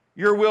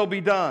 your will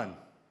be done.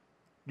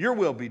 Your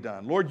will be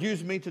done. Lord,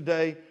 use me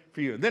today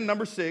for you. Then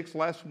number 6,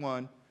 last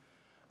one,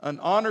 an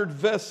honored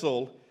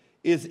vessel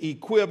is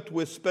equipped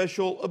with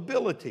special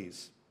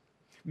abilities.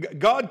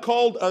 God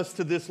called us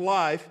to this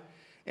life,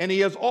 and He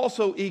has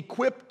also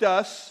equipped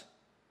us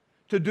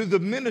to do the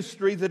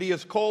ministry that He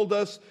has called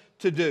us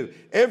to do.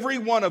 Every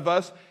one of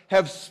us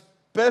have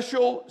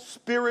special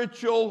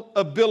spiritual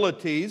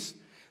abilities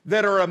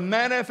that are a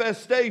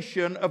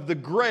manifestation of the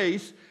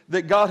grace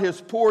that God has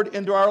poured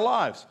into our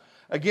lives.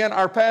 Again,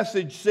 our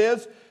passage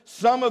says,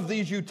 some of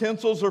these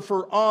utensils are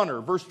for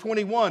honor. Verse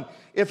 21,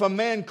 if a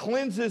man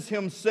cleanses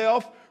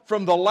himself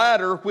from the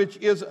latter, which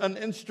is an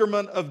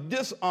instrument of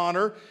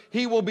dishonor,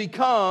 he will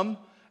become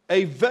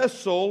a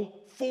vessel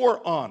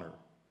for honor.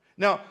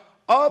 Now,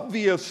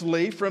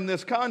 obviously, from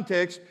this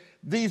context,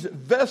 these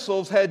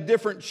vessels had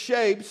different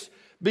shapes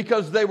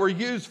because they were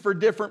used for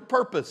different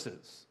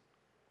purposes.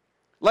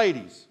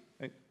 Ladies,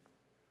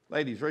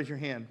 raise your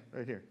hand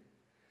right here.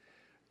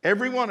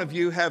 Every one of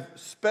you have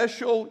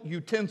special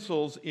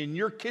utensils in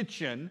your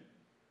kitchen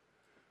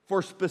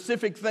for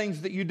specific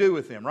things that you do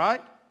with them,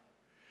 right?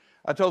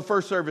 I told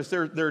first service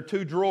there are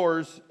 2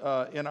 drawers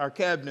in our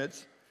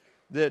cabinets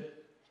that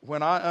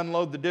when I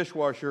unload the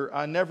dishwasher,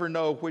 I never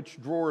know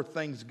which drawer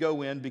things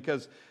go in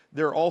because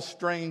they're all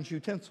strange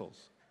utensils.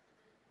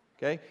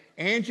 Okay?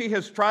 Angie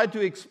has tried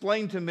to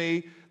explain to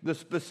me the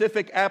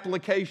specific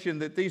application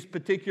that these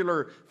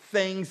particular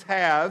things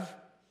have,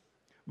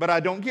 but I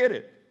don't get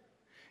it.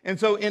 And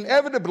so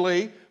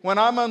inevitably, when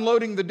I'm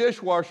unloading the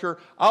dishwasher,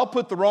 I'll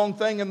put the wrong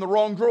thing in the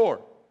wrong drawer.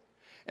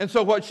 And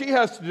so what she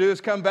has to do is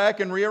come back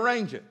and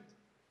rearrange it.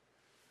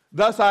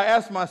 Thus, I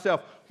ask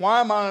myself, why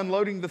am I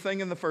unloading the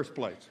thing in the first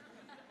place?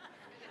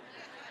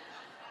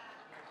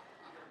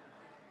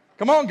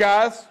 Come on,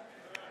 guys.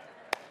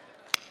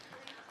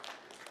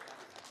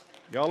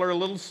 Y'all are a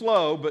little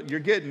slow, but you're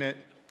getting it.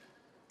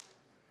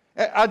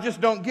 I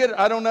just don't get it.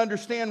 I don't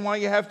understand why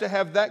you have to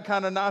have that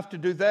kind of knife to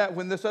do that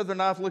when this other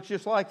knife looks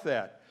just like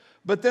that.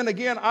 But then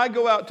again, I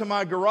go out to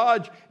my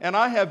garage and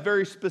I have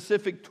very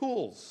specific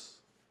tools.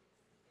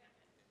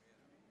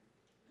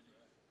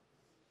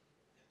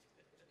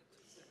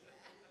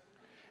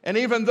 And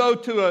even though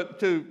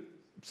to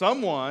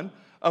someone,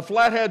 a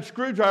flathead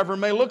screwdriver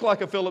may look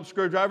like a Phillips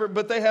screwdriver,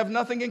 but they have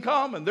nothing in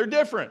common. They're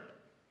different.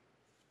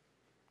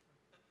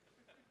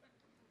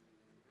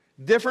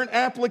 Different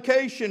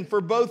application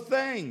for both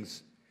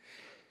things.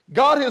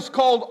 God has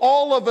called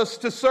all of us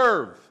to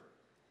serve.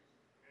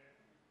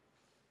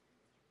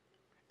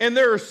 And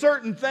there are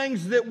certain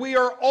things that we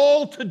are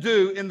all to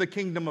do in the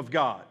kingdom of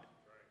God.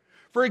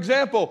 For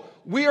example,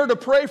 we are to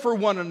pray for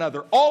one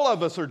another. All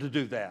of us are to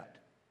do that.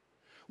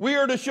 We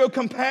are to show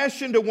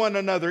compassion to one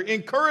another,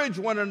 encourage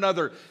one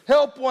another,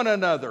 help one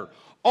another.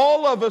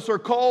 All of us are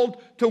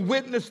called to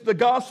witness the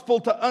gospel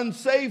to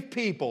unsaved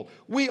people.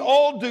 We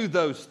all do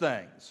those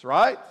things,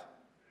 right?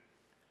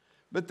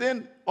 But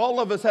then all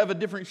of us have a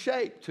different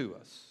shape to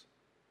us.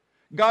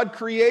 God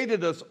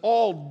created us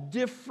all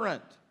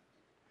different.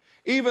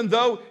 Even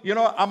though,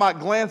 I might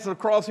glance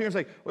across here and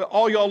say, well,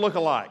 all y'all look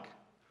alike.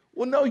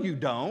 Well, no, you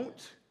don't.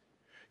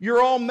 You're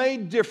all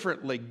made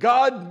differently.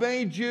 God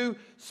made you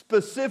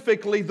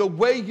specifically the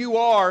way you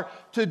are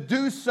to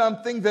do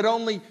something that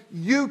only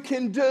you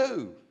can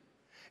do.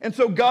 And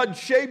so God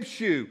shapes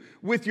you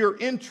with your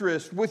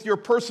interest, with your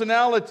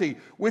personality,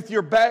 with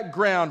your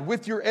background,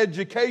 with your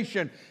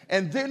education.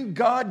 And then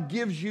God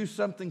gives you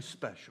something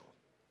special.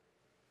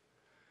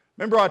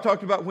 Remember I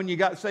talked about when you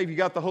got saved, you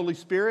got the Holy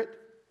Spirit?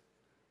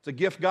 It's a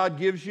gift God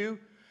gives you.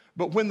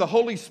 But when the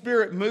Holy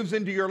Spirit moves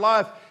into your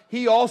life,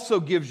 He also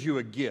gives you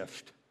a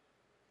gift.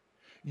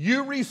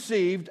 You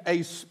received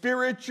a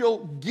spiritual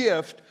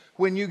gift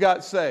when you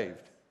got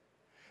saved.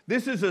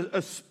 This is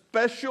a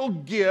special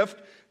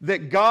gift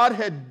that God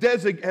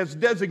has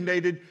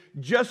designated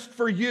just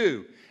for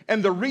you.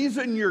 And the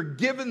reason you're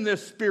given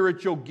this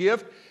spiritual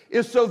gift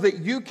is so that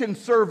you can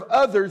serve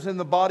others in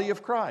the body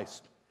of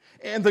Christ.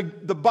 And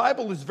the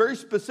Bible is very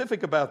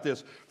specific about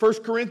this. 1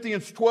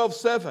 Corinthians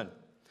 12:7.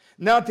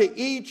 Now to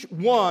each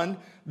one,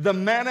 the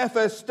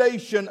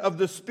manifestation of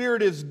the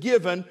Spirit is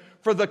given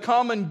for the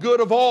common good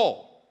of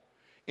all.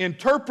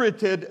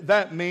 Interpreted,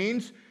 that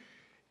means,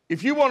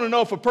 if you want to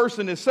know if a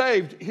person is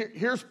saved,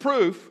 here's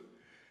proof.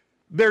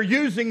 They're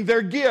using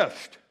their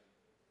gift.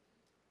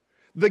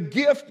 The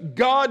gift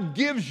God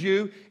gives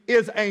you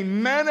is a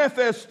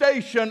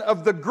manifestation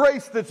of the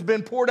grace that's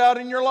been poured out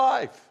in your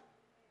life.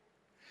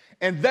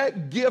 And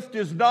that gift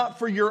is not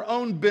for your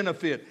own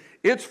benefit.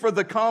 It's for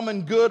the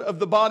common good of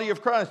the body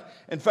of Christ.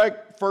 In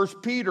fact,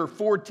 1 Peter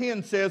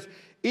 4:10 says,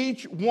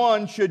 each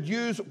one should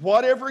use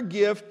whatever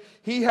gift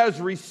he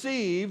has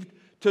received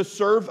to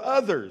serve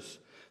others,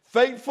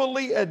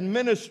 faithfully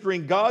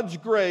administering God's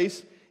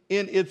grace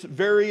in its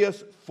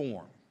various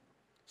form.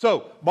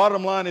 So,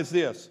 bottom line is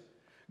this.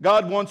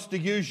 God wants to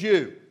use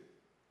you.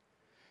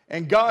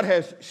 And God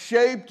has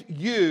shaped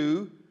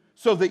you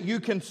so that you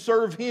can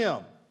serve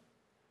Him.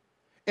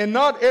 And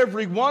not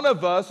every one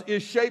of us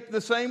is shaped the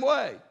same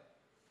way.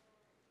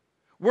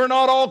 We're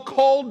not all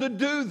called to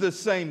do the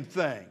same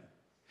thing.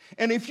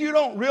 And if you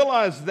don't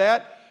realize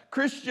that,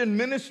 Christian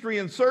ministry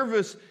and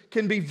service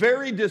can be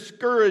very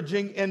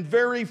discouraging and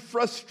very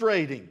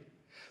frustrating.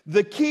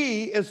 The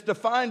key is to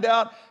find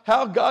out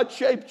how God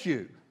shaped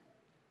you,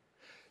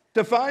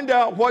 to find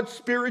out what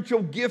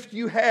spiritual gift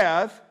you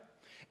have,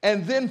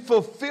 and then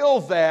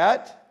fulfill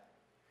that,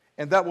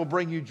 and that will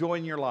bring you joy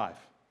in your life.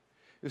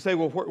 You say,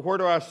 well, where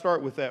do I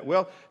start with that?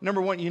 Well,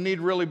 number one, you need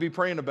to really be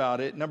praying about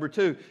it. Number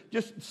two,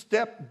 just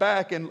step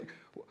back and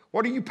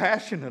what are you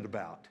passionate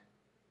about?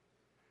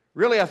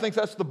 Really, I think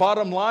that's the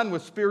bottom line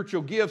with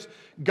spiritual gifts.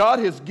 God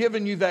has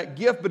given you that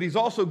gift, but He's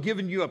also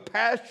given you a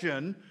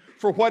passion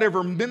for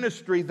whatever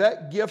ministry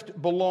that gift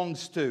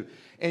belongs to.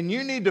 And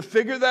you need to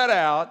figure that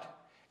out,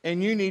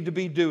 and you need to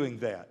be doing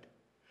that.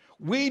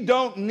 We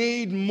don't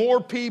need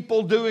more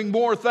people doing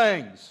more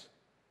things.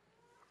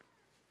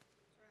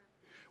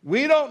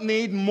 We don't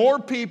need more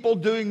people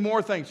doing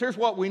more things. Here's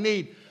what we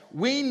need.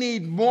 We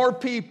need more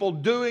people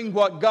doing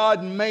what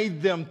God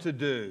made them to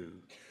do,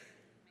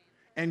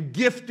 and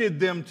gifted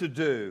them to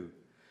do,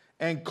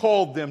 and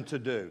called them to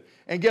do.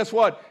 And guess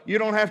what? You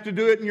don't have to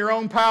do it in your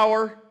own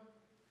power.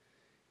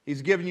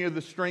 He's given you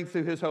the strength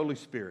through His Holy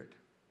Spirit.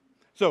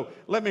 So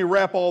let me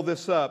wrap all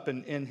this up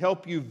and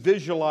help you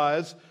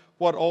visualize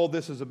what all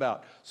this is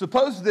about.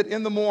 Suppose that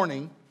in the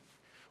morning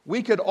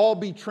we could all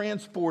be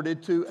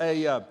transported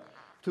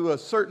to a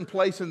certain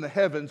place in the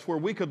heavens where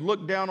we could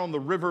look down on the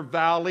river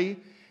valley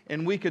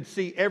and we could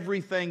see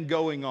everything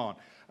going on.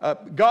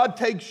 God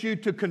takes you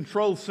to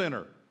Control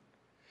Center,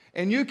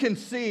 and you can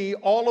see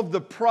all of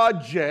the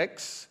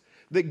projects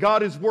that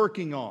God is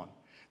working on.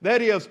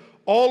 That is,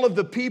 all of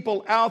the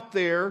people out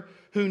there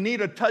who need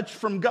a touch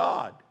from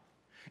God.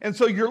 And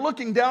so you're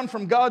looking down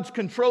from God's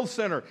control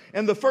center,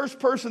 and the first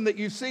person that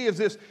you see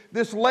is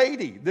this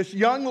lady, this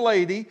young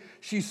lady.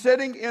 She's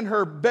sitting in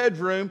her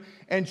bedroom,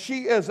 and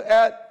she is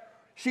at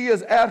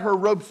her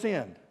rope's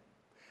end.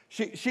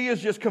 She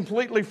is just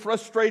completely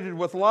frustrated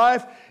with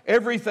life.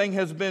 Everything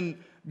has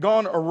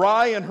gone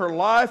awry in her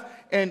life,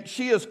 and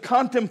she is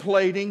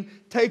contemplating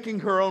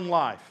taking her own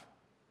life.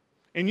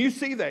 And you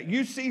see that.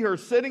 You see her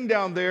sitting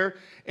down there,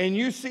 and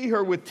you see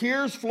her with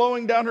tears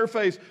flowing down her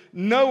face,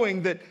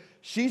 knowing that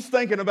she's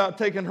thinking about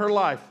taking her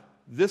life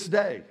this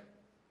day.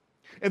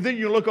 And then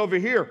you look over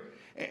here,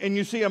 and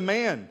you see a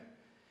man.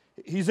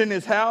 He's in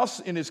his house,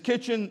 in his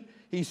kitchen.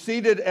 He's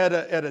seated at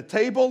a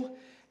table,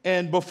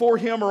 and before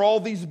him are all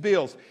these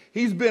bills.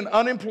 He's been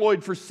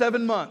unemployed for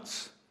 7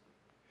 months,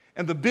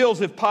 and the bills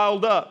have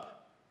piled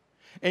up.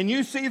 And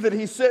you see that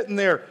he's sitting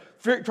there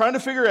trying to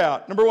figure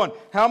out, number one,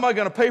 how am I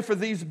going to pay for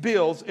these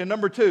bills? And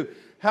number two,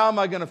 how am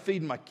I going to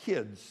feed my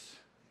kids?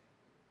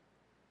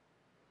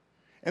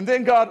 And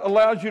then God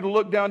allows you to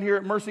look down here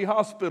at Mercy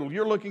Hospital.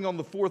 You're looking on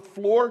the 4th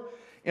floor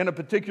in a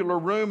particular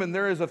room, and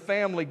there is a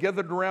family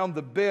gathered around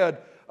the bed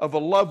of a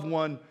loved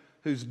one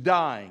who's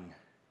dying.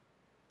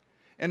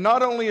 And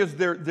not only is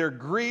there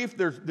grief,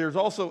 there's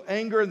also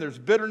anger, and there's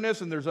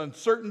bitterness, and there's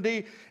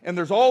uncertainty, and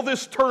there's all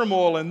this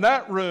turmoil in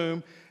that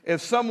room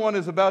as someone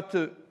is about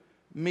to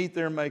meet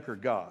their Maker,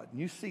 God.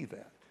 You see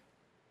that.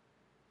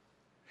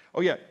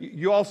 Oh yeah,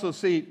 you also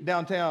see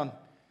downtown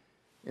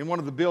in one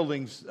of the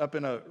buildings up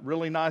in a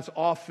really nice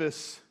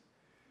office,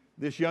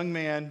 this young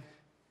man,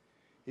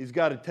 he's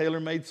got a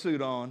tailor-made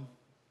suit on.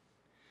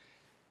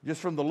 Just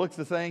from the looks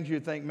of things,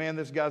 you'd think, man,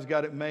 this guy's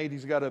got it made.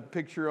 He's got a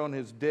picture on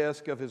his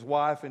desk of his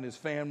wife and his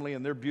family,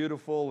 and they're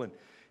beautiful, and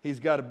he's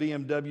got a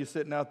BMW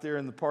sitting out there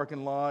in the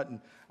parking lot. And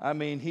I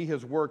mean, he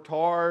has worked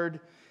hard.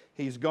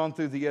 He's gone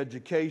through the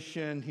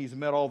education. He's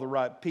met all the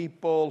right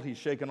people. He's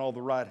shaken all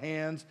the right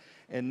hands.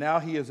 And now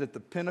he is at the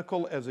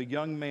pinnacle as a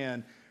young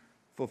man,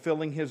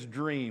 fulfilling his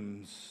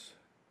dreams.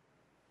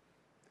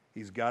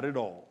 He's got it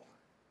all.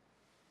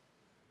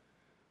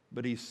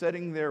 But he's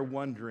sitting there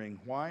wondering,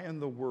 why in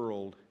the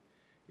world,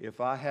 if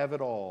I have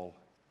it all,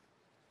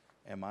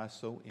 am I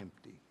so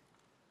empty?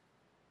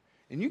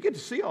 And you get to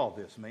see all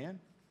this, man.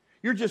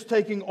 You're just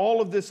taking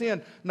all of this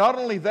in. Not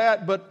only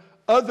that, but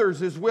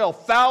others as well,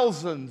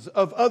 thousands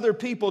of other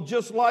people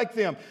just like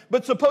them.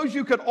 But suppose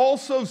you could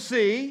also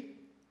see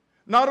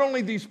not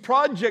only these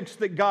projects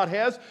that God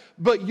has,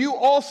 but you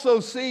also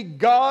see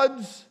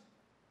God's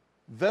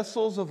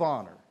vessels of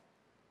honor.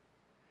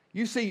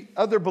 You see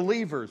other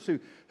believers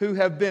who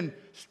have been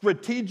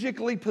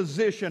strategically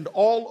positioned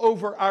all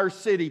over our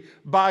city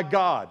by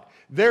God.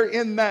 They're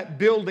in that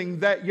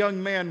building that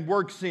young man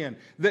works in.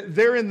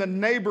 They're in the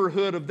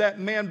neighborhood of that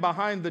man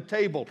behind the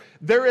table.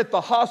 They're at the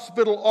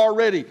hospital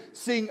already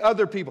seeing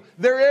other people.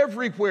 They're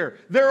everywhere.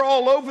 They're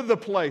all over the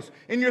place.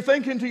 And you're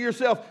thinking to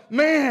yourself,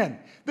 man,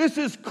 this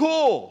is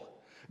cool.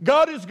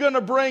 God is going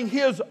to bring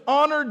His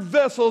honored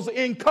vessels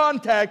in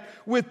contact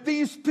with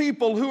these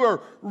people who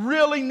are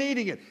really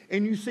needing it.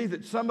 And you see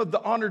that some of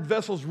the honored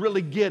vessels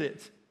really get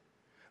it.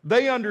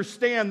 They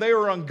understand they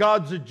are on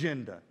God's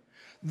agenda.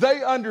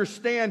 They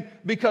understand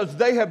because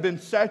they have been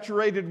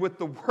saturated with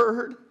the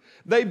Word.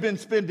 They've been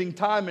spending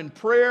time in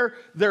prayer.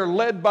 They're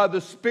led by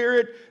the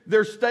Spirit.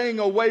 They're staying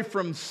away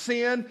from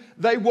sin.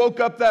 They woke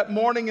up that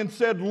morning and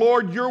said,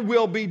 Lord, your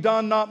will be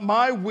done, not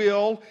my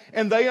will.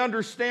 And they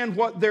understand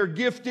what their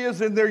gift is,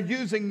 and they're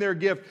using their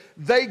gift.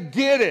 They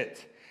get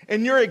it.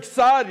 And you're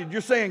excited.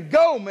 You're saying,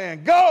 go,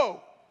 man,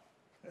 go.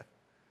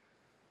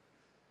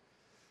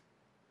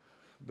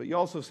 But you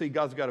also see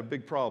God's got a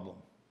big problem.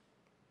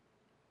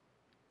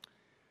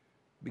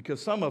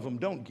 Because some of them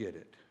don't get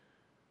it.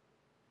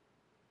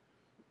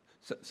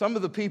 Some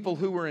of the people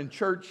who were in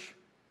church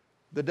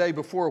the day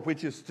before,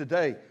 which is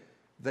today,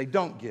 they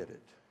don't get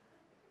it.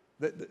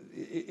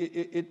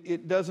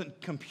 It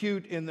doesn't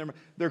compute in their mind.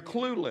 They're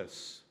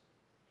clueless.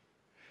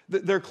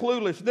 They're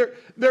clueless.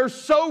 They're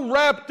so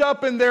wrapped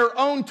up in their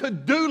own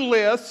to-do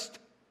list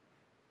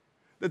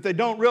that they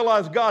don't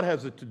realize God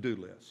has a to-do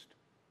list.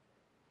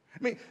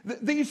 I mean,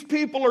 these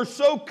people are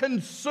so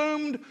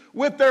consumed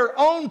with their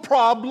own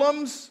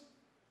problems,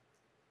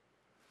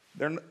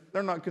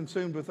 they're not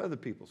consumed with other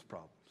people's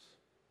problems.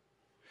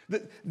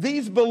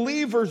 These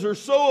believers are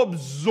so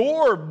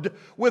absorbed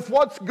with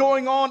what's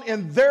going on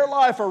in their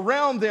life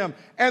around them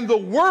and the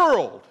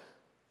world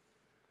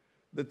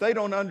that they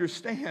don't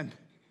understand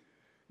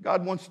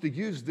God wants to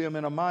use them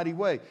in a mighty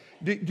way.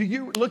 Do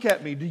you look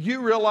at me? Do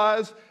you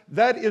realize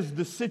that is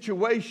the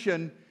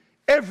situation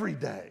every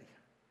day?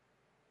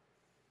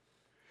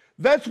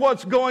 That's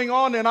what's going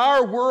on in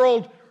our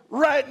world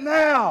right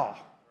now.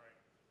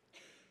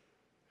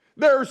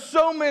 There are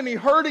so many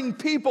hurting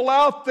people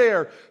out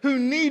there who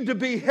need to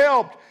be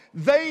helped.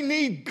 They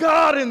need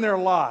God in their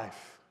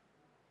life.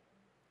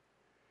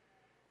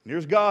 And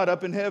here's God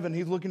up in heaven.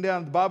 He's looking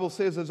down. The Bible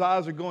says his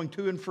eyes are going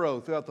to and fro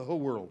throughout the whole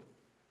world.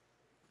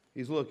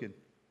 He's looking.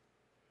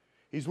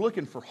 He's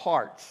looking for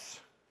hearts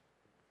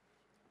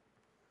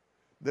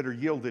that are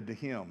yielded to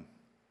him.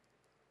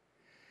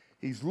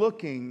 He's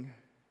looking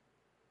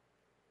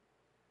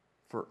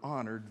for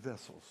honored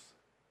vessels.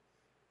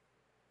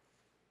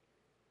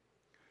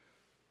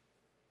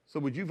 So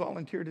would you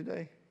volunteer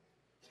today?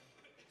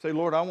 Say,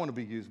 Lord, I want to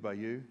be used by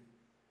you.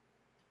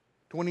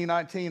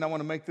 2019, I want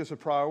to make this a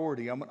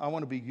priority. I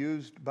want to be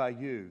used by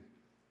you.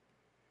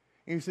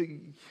 And you say,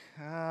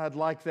 I'd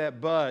like that,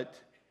 but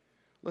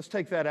let's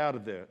take that out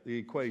of the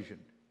equation.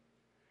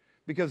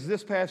 Because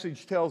this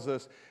passage tells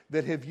us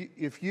that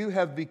if you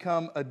have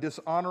become a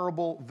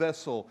dishonorable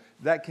vessel,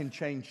 that can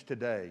change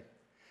today.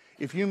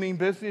 If you mean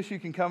business, you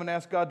can come and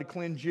ask God to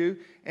cleanse you,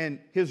 and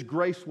his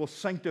grace will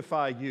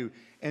sanctify you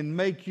and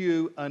make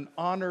you an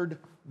honored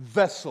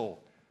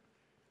vessel,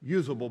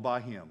 usable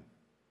by him.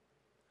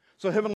 So, Heavenly